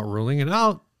 I'm not ruling it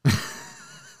out.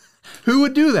 Who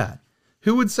would do that?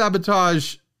 Who would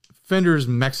sabotage Fender's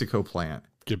Mexico plant?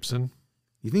 Gibson.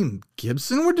 You think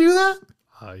Gibson would do that?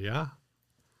 Yeah.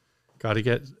 Got to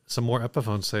get some more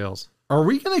Epiphone sales. Are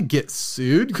we going to get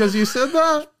sued because you said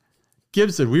that?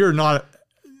 Gibson, we're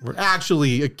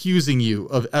actually accusing you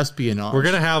of espionage. We're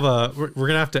gonna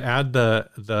have to add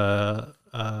the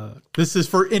this is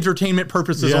for entertainment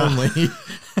purposes only.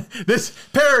 This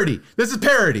is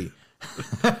parody.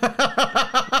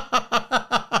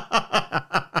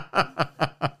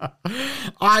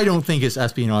 I don't think it's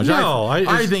espionage. No,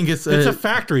 I think it's a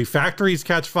factory. Factories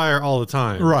catch fire all the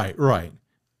time. Right.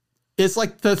 It's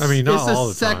like the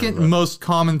second most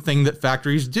common thing that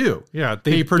factories do. Yeah,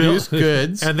 they produce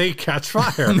goods and they catch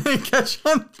fire. And they catch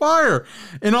on fire.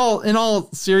 In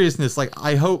all seriousness, like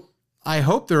I hope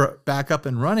they're back up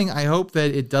and running. I hope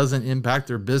that it doesn't impact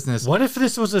their business. What if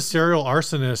this was a serial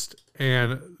arsonist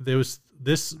and there was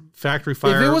this factory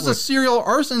fire? If it was a serial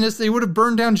arsonist, they would have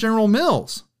burned down General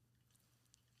Mills.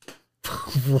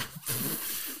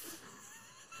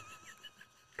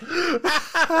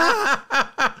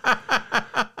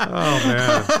 Oh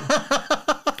man,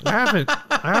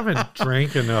 I haven't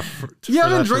drank enough. You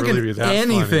haven't drank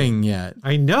anything yet.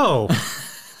 I know.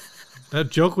 That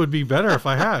joke would be better if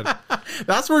I had.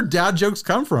 That's where dad jokes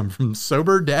come from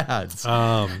sober dads.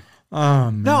 No,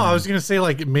 I was gonna say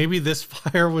like maybe this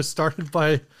fire was started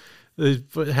by,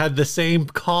 had the same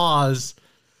cause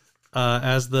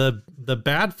as the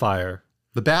bad fire.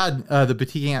 The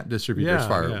Petit Ant Distributors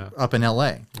fire up in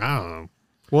L.A. I don't know.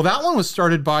 Well, that one was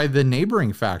started by the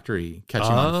neighboring factory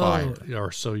catching on fire.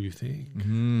 Or so you think.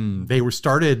 They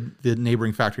started the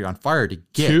neighboring factory on fire to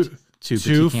get to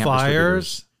two Petit Ant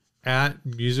fires at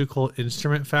musical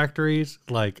instrument factories,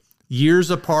 like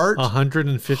years apart,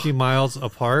 150 miles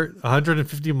apart,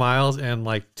 150 miles and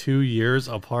like 2 years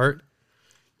apart.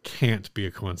 Can't be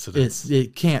a coincidence.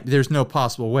 It can't. There's no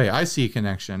possible way. I see a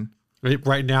connection.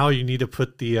 Right now, you need to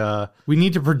put the. We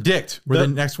need to predict where the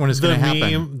next one is going to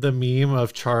happen. The meme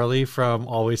of Charlie from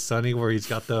Always Sunny, where he's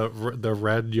got the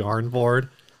red yarn board.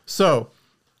 So,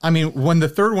 I mean, when the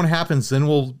third one happens, then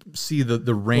we'll see the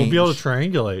range. We'll be able to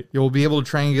triangulate. You'll be able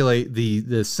to triangulate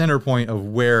the center point of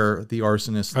where the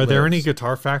arsonist Are lives. there any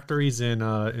guitar factories in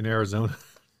Arizona?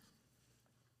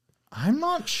 I'm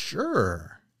not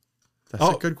sure.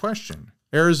 That's a good question.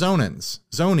 Arizonans,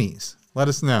 Zonies, let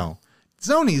us know.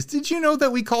 Zonies, did you know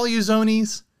that we call you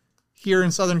Zonies here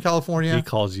in Southern California? He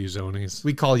calls you Zonies.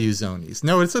 We call you Zonies.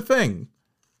 No, it's a thing.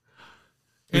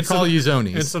 We call you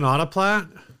Zonies. And Sonata plant,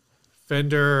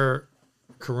 Fender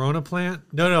Corona plant.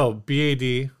 No,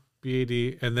 BAD,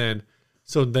 and then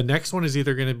so the next one is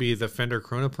either going to be the Fender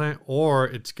Corona plant or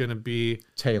it's going to be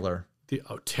Taylor.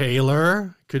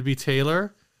 Taylor could be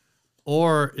Taylor,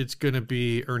 or it's going to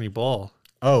be Ernie Ball.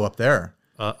 Oh, up there.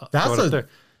 Up there.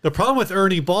 The problem with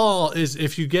Ernie Ball is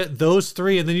if you get those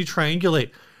three and then you triangulate,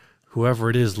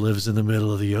 whoever it is lives in the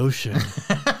middle of the ocean.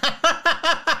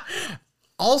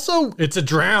 Also, it's a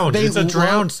drowned. It's a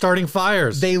drowned starting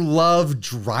fires. They love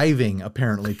driving,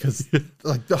 apparently, because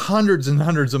like the hundreds and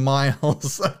hundreds of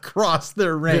miles across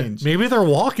their range. Maybe they're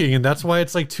walking, and that's why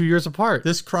it's like 2 years apart.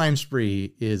 This crime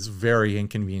spree is very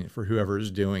inconvenient for whoever is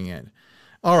doing it.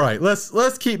 All right,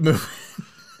 let's keep moving.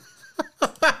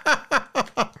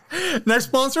 Next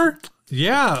sponsor?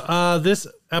 Yeah, this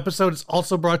episode is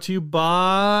also brought to you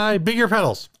by Big Ear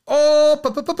Pedals. Oh,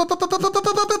 pizza!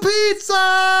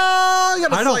 You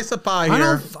got a slice of pie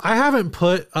here. I haven't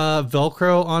put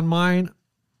Velcro on mine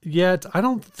yet. I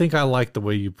don't think I like the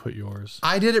way you put yours.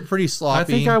 I did it pretty sloppy. I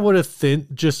think I would have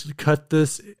just cut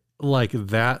this like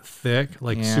that thick,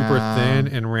 like super thin,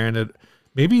 and ran it.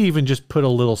 Maybe even just put a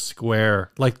little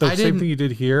square, like the same thing you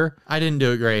did here. I didn't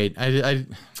do it great.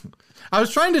 I was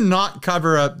trying to not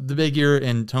cover up the Big Ear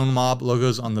and Tone Mob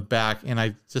logos on the back, and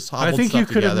I just hobbled I think you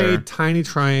could have together. made tiny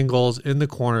triangles in the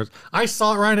corners. I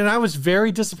saw it, Ryan, and I was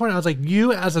very disappointed. I was like,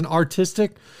 you as an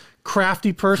artistic,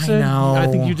 crafty person, I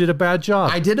think you did a bad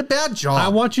job. I did a bad job. I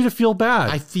want you to feel bad.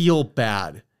 I feel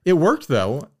bad. It worked,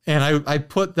 though. And I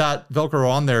put that Velcro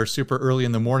on there super early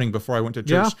in the morning before I went to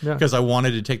church because I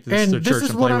wanted to take this to church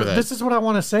and play with it. This is what I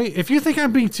want to say. If you think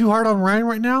I'm being too hard on Ryan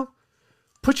right now,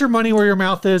 put your money where your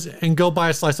mouth is and go buy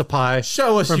a slice of pie.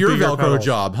 Show us your Velcro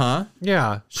job, huh?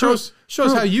 Yeah. Show us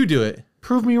how you do it.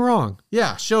 Prove me wrong.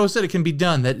 Yeah, show us that it can be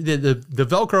done. That the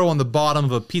Velcro on the bottom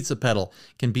of a pizza pedal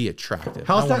can be attractive.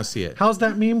 I want to see it. How's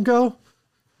that meme go?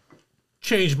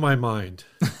 Change my mind.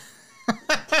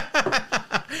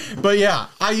 But yeah,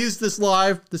 I used this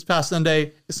live this past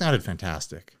Sunday. It sounded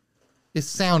fantastic. It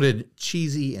sounded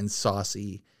cheesy and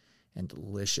saucy and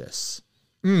delicious.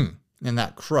 And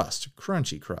that crust,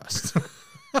 crunchy crust.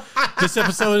 This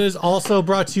episode is also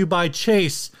brought to you by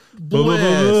Chase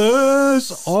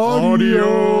Bliss Audio.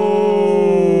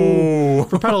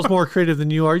 For pedals more creative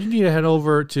than you are, you need to head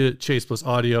over to Chase Bliss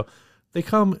Audio. They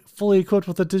come fully equipped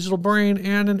with a digital brain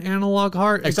and an analog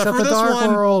heart, except for the Dark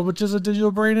World, which is a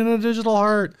digital brain and a digital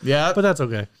heart. Yeah, but that's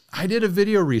okay. I did a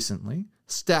video recently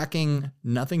stacking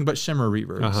nothing but shimmer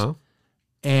reverbs,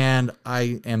 and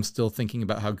I am still thinking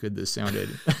about how good this sounded.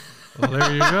 Well,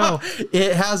 there you go.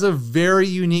 It has a very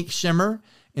unique shimmer,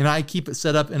 and I keep it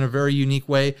set up in a very unique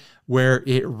way where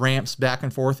it ramps back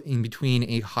and forth in between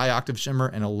a high octave shimmer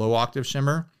and a low octave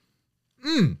shimmer.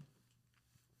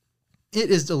 It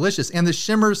is delicious. And the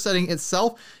shimmer setting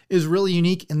itself is really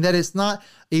unique in that it's not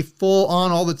a full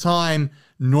on all the time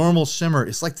normal shimmer.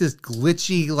 It's like this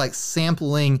glitchy, like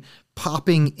sampling,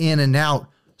 popping in and out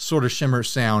sort of shimmer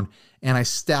sound. And I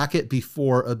stack it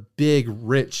before a big,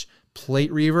 rich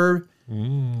plate reverb.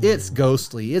 It's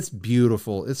ghostly. It's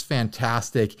beautiful. It's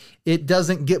fantastic. It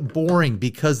doesn't get boring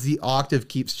because the octave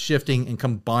keeps shifting and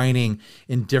combining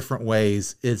in different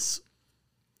ways. It's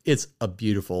a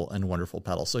beautiful and wonderful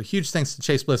pedal. So huge thanks to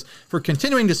Chase Bliss for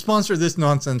continuing to sponsor this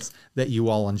nonsense that you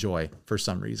all enjoy for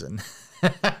some reason.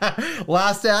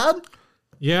 Last ad.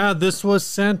 Yeah, this was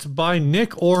sent by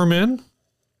Nick Orman.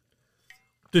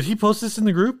 Did he post this in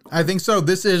the group? I think so.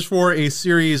 This is for a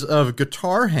series of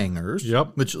guitar hangers.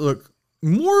 Yep. Which look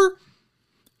more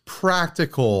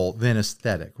practical than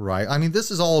aesthetic, right? I mean,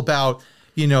 this is all about,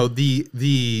 you know,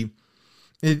 the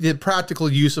practical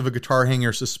use of a guitar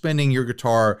hanger, suspending your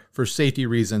guitar for safety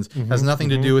reasons, has nothing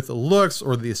to do with the looks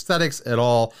or the aesthetics at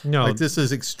all. No. Like, this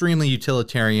is extremely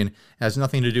utilitarian, has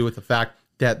nothing to do with the fact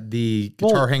that the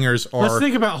guitar hangers are... Let's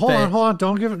think about, hold on,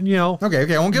 don't give it, you know.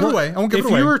 Okay, I won't give it away. If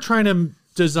you were trying to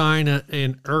design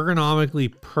an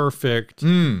ergonomically perfect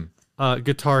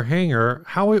guitar hanger,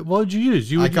 what would you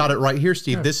use? I got it right here,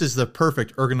 Steve. Yeah. This is the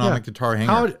perfect ergonomic guitar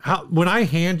hanger. When I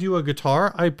hand you a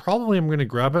guitar, I probably am going to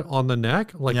grab it on the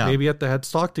neck, like maybe at the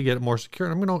headstock to get it more secure.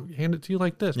 I'm going to hand it to you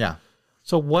like this. Yeah.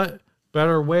 So what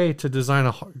better way to design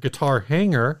a guitar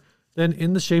hanger than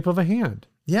in the shape of a hand?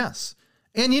 Yes.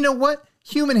 And you know what?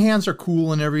 Human hands are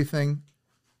cool and everything.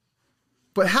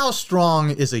 But how strong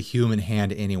is a human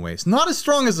hand anyways? Not as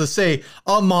strong as, say,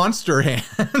 a monster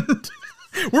hand.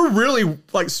 We're really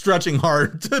like stretching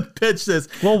hard to pitch this.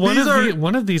 Well,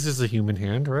 one of these is a human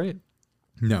hand, right?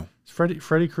 No.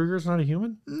 Freddy Krueger's not a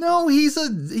human? No, he's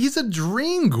a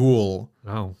dream ghoul.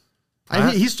 Oh.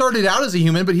 He started out as a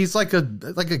human, but he's like a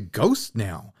ghost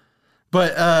now.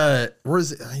 But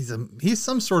he's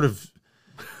some sort of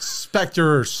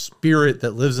specter or spirit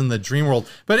that lives in the dream world.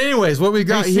 But anyways, what we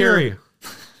got here...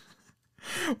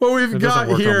 What we've got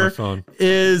here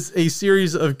is a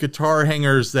series of guitar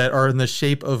hangers that are in the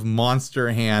shape of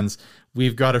monster hands.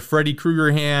 We've got a Freddy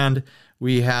Krueger hand.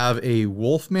 We have a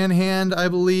Wolfman hand, I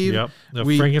believe. Yep.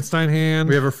 Frankenstein hand.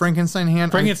 We have a Frankenstein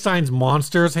hand. Frankenstein's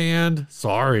monster's hand.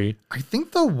 Sorry. I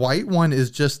think the white one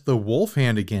is just the wolf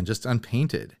hand again, just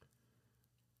unpainted.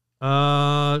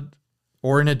 Or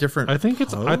in a different I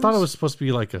thought it was supposed to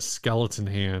be like a skeleton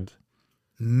hand.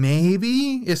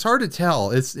 Maybe. It's hard to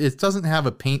tell. It doesn't have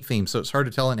a paint theme, so it's hard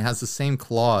to tell, and it has the same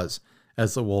claws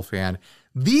as the wolf hand.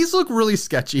 These look really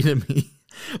sketchy to me.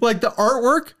 Like, the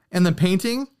artwork and the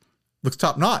painting looks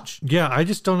top notch. Yeah, I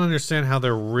just don't understand how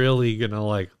they're really gonna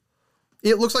like...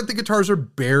 It looks like the guitars are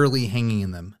barely hanging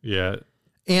in them. Yeah.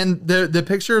 And the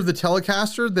picture of the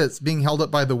Telecaster that's being held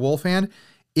up by the wolf hand,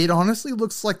 it honestly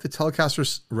looks like the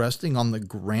Telecaster's resting on the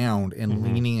ground and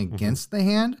leaning against the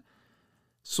hand.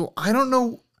 So I don't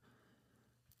know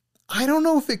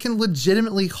if it can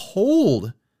legitimately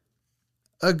hold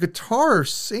a guitar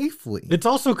safely. It's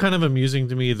also kind of amusing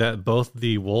to me that both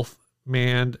the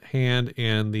Wolfman hand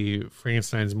and the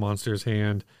Frankenstein's monster's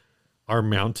hand are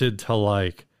mounted to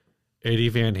like Eddie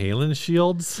Van Halen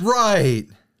shields. Right.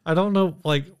 I don't know,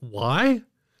 like, why?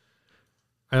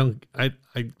 I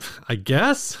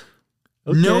guess.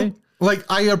 Okay. No, like,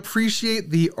 I appreciate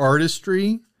the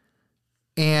artistry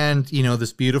and, you know,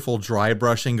 this beautiful dry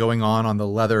brushing going on the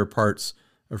leather parts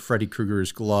of Freddy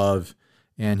Krueger's glove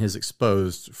and his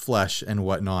exposed flesh and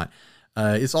whatnot.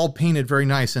 It's all painted very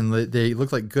nice, and they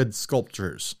look like good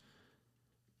sculptures.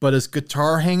 But as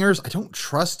guitar hangers, I don't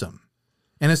trust them.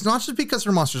 And it's not just because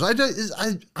they're monsters.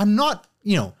 I'm not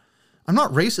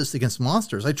racist against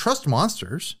monsters. I trust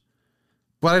monsters,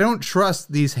 but I don't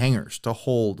trust these hangers to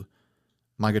hold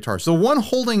my guitar. So one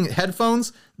holding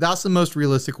headphones, that's the most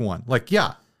realistic one. Like,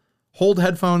 yeah, hold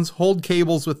headphones, hold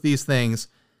cables with these things.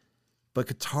 But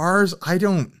guitars, I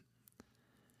don't.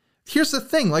 Here's the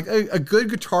thing, like a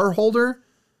good guitar holder,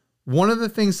 one of the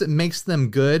things that makes them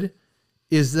good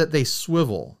is that they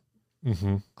swivel.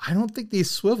 I don't think they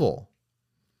swivel.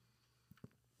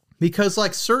 Because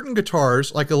like certain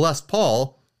guitars, like a Les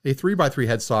Paul, a 3x3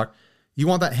 headstock, you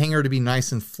want that hanger to be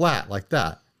nice and flat like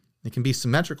that. It can be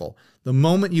symmetrical. The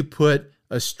moment you put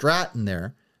a Strat in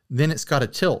there, then it's got to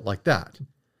tilt like that.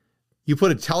 You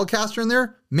put a Telecaster in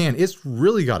there, man, it's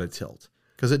really got to tilt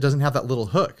because it doesn't have that little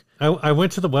hook. I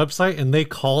went to the website and they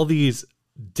call these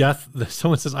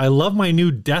someone says, I love my new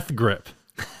death grip.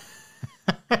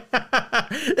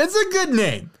 It's a good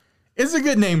name. It's a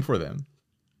good name for them.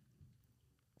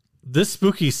 This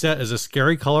spooky set is a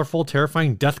scary, colorful,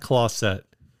 terrifying death claw set.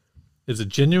 It's a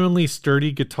genuinely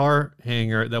sturdy guitar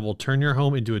hanger that will turn your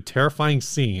home into a terrifying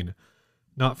scene,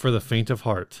 not for the faint of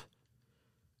heart.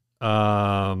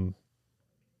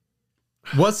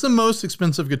 What's the most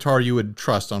expensive guitar you would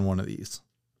trust on one of these?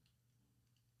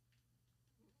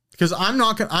 Because I'm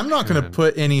not gonna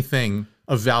put anything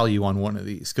of value on one of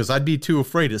these because I'd be too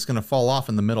afraid it's gonna fall off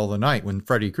in the middle of the night when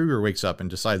Freddy Krueger wakes up and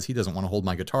decides he doesn't want to hold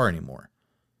my guitar anymore.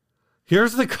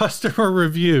 Here's the customer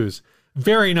reviews.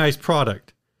 Very nice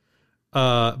product.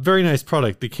 Very nice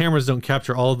product. The cameras don't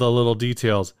capture all of the little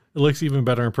details. It looks even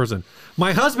better in person.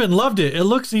 My husband loved it. It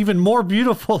looks even more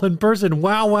beautiful in person.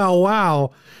 Wow, wow,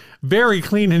 wow. Very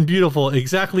clean and beautiful.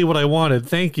 Exactly what I wanted.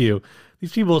 Thank you.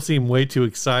 These people seem way too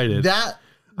excited. That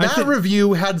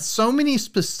review had so many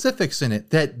specifics in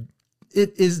it that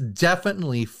it is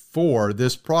definitely for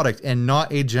this product and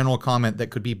not a general comment that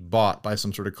could be bought by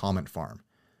some sort of comment farm.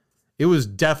 It was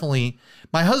definitely,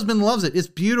 my husband loves it. It's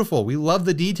beautiful. We love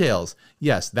the details.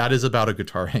 Yes, that is about a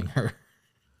guitar hanger.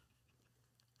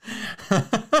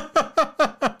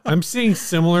 I'm seeing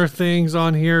similar things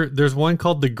on here. There's one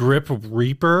called the Grip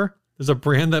Reaper. There's a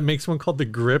brand that makes one called the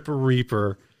Grip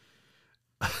Reaper.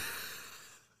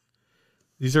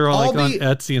 These are all like on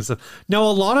Etsy and stuff. Now,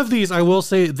 a lot of these, I will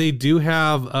say, they do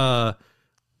have,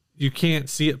 you can't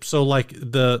see it. So like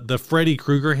the Freddy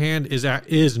Krueger hand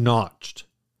is notched.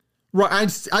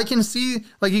 Right, I can see,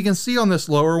 like you can see on this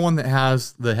lower one that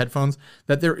has the headphones,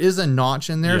 that there is a notch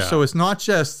in there. Yeah. So it's not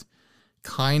just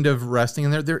kind of resting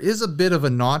in there. There is a bit of a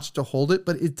notch to hold it,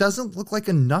 but it doesn't look like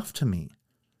enough to me.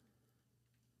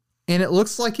 And it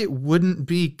looks like it wouldn't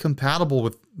be compatible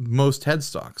with most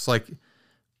headstocks. Like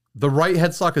the right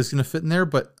headstock is going to fit in there,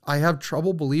 but I have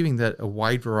trouble believing that a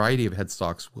wide variety of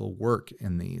headstocks will work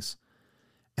in these.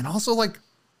 And also, like,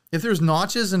 if there's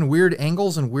notches and weird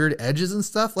angles and weird edges and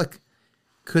stuff, like,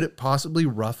 could it possibly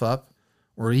rough up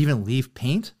or even leave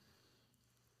paint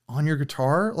on your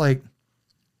guitar? Like,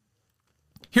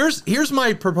 here's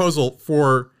my proposal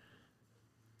for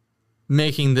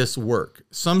making this work.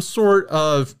 Some sort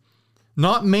of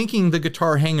not making the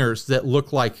guitar hangers that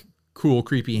look like cool,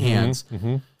 creepy hands.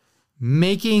 Mm-hmm.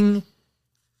 Making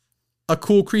a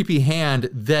cool, creepy hand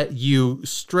that you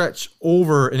stretch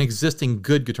over an existing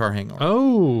good guitar hanger.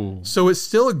 Oh. So it's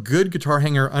still a good guitar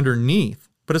hanger underneath,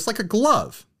 but it's like a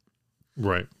glove.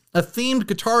 Right. A themed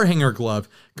guitar hanger glove,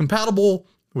 compatible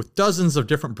with dozens of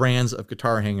different brands of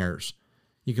guitar hangers.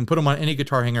 You can put them on any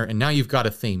guitar hanger, and now you've got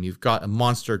a theme. You've got a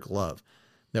monster glove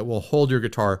that will hold your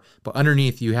guitar, but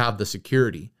underneath you have the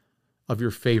security of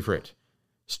your favorite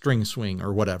string swing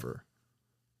or whatever.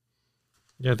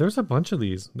 Yeah, there's a bunch of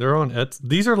these. They're on Etsy.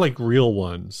 These are like real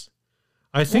ones.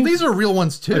 I think these are real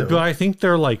ones too. But I think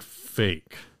they're like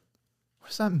fake. What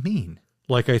does that mean?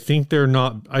 Like, I think they're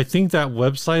not. I think that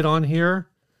website on here,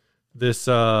 this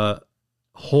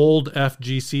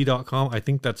holdfgc.com, I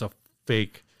think that's a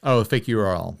fake. Oh, a fake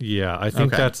URL. Yeah, I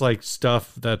think that's like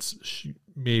stuff that's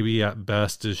maybe at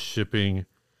best is shipping.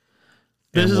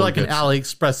 This is like an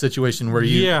AliExpress situation where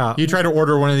you try to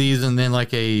order one of these and then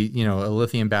like a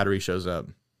lithium battery shows up.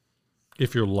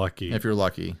 If you're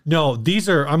lucky. No, these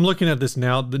are, I'm looking at this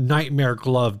now, the Nightmare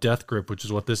Glove Death Grip, which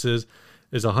is what this is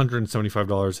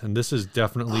 $175. And this is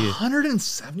definitely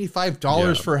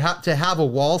 $175 to have a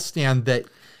wall stand that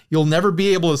you'll never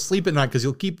be able to sleep at night because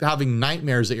you'll keep having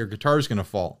nightmares that your guitar is going to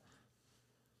fall.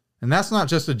 And that's not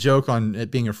just a joke on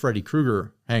it being a Freddy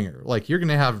Krueger hanger. Like, you're going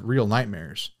to have real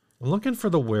nightmares. I'm looking for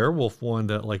the werewolf one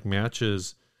that like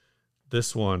matches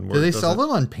this one. Do they sell them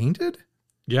unpainted?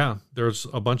 Yeah, there's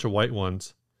a bunch of white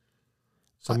ones.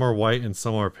 Some are white and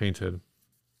some are painted.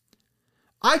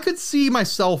 I could see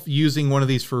myself using one of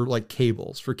these for like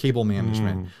cables, for cable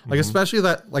management. Like especially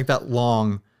that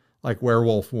long like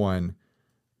werewolf one.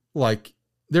 Like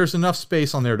there's enough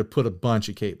space on there to put a bunch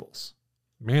of cables.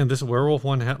 Man, this werewolf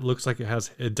one looks like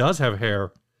it does have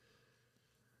hair.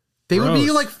 They would be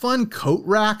like fun coat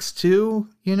racks too,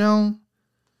 you know?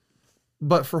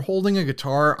 But for holding a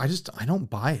guitar, I don't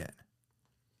buy it.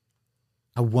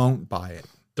 I won't buy it.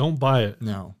 Don't buy it.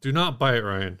 No. Do not buy it,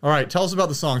 Ryan. All right, tell us about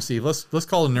the song, Steve. Let's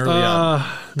call it an early out.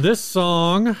 This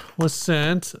song was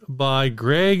sent by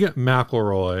Greg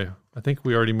McElroy. I think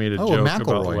we already made a joke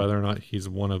about whether or not he's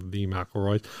one of the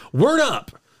McElroys. Word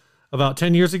up! About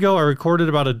 10 years ago, I recorded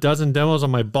about a dozen demos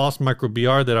on my Boss Micro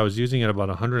BR that I was using at about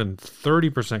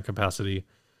 130% capacity.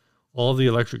 All of the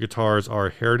electric guitars are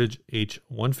Heritage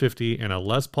H150 and a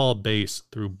Les Paul bass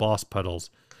through Boss pedals.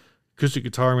 Acoustic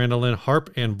guitar, mandolin, harp,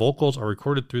 and vocals are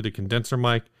recorded through the condenser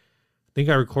mic. I think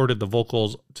I recorded the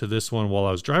vocals to this one while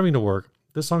I was driving to work.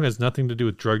 This song has nothing to do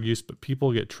with drug use, but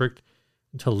people get tricked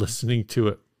into listening to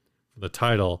it for the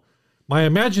title. My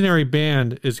imaginary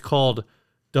band is called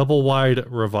Double Wide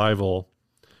Revival.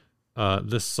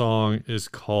 This song is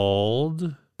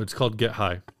called Get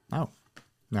High. Oh,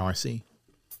 now I see.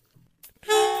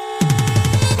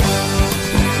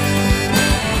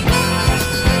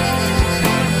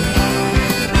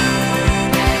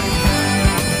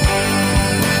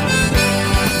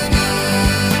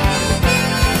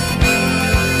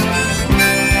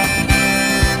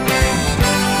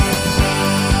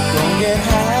 Get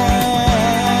high.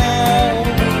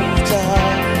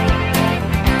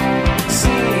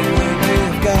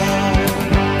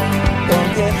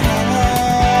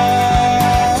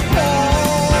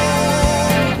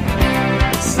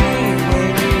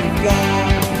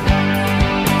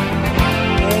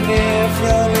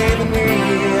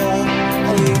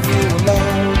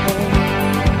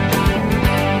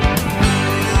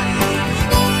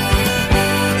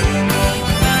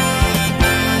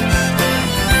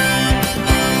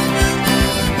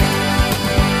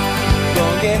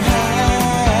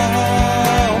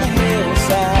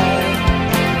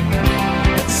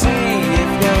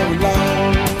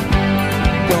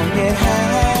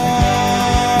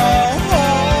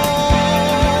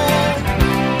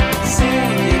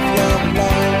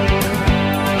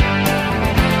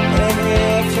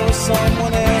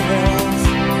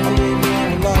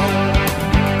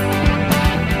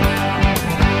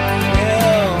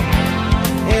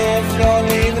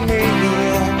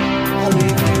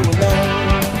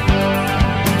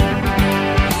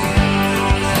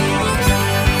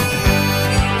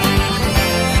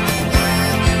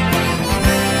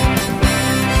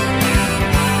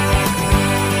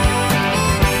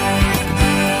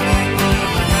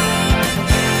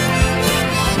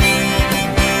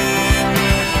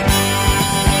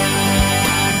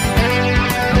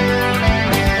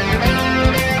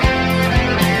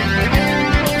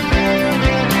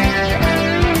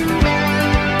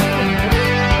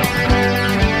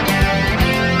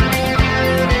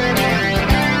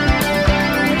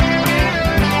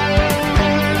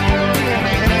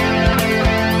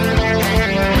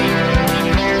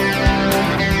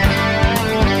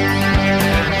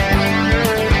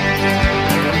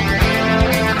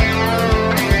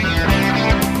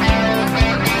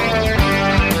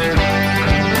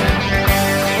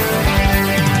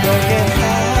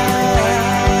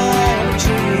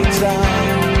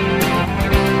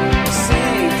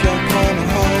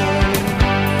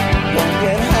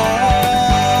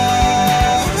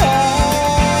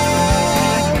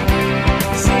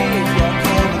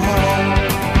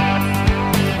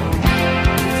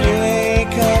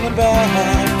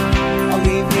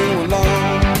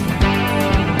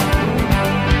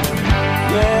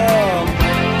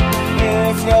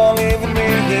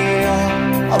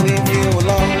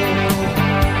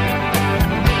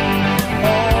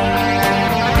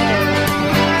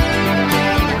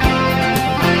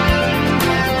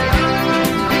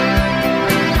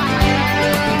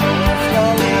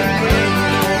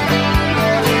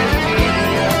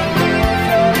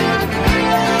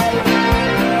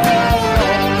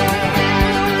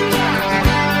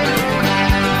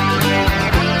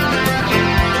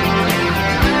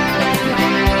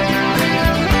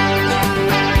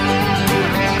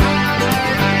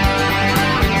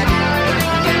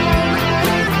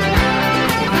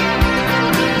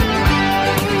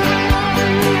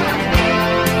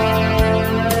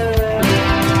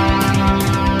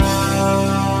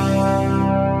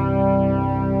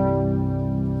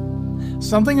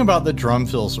 Something about the drum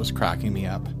fills was cracking me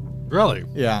up. Really?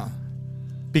 Yeah.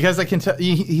 Because I can tell,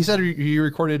 he said he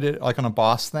recorded it like on a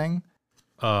Boss thing.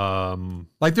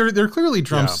 Like they're clearly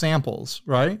drum samples,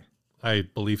 right? I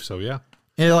believe so, yeah.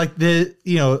 And like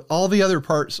all the other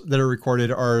parts that are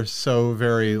recorded are so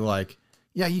very like,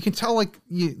 yeah, you can tell like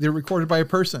they're recorded by a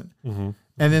person. Mm-hmm.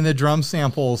 And then the drum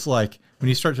samples, like when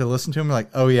you start to listen to them, you're like,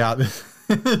 oh yeah,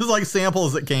 it's like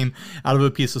samples that came out of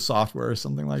a piece of software or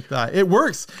something like that. It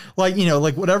works. Like,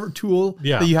 like whatever tool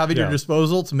that you have at your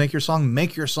disposal to make your song,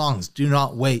 make your songs. Do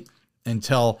not wait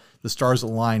until the stars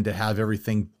align to have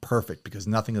everything perfect, because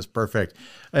nothing is perfect.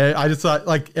 I just thought,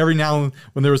 like, every now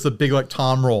when there was a big like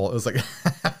tom roll, it was like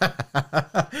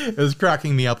it was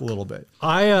cracking me up a little bit.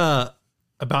 I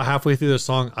about halfway through the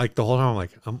song, like the whole time, I'm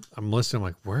like, I'm listening, I'm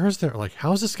like, where is there, like,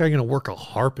 how is this guy gonna work a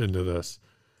harp into this?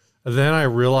 And then I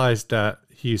realized that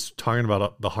he's talking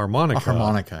about the harmonica. A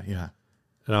harmonica, yeah.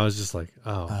 And I was just like,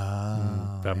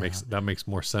 that makes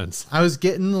more sense. I was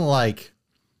getting like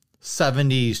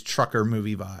 70s trucker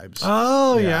movie vibes.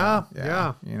 Oh, yeah.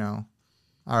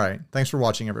 All right. Thanks for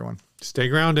watching, everyone. Stay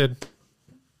grounded.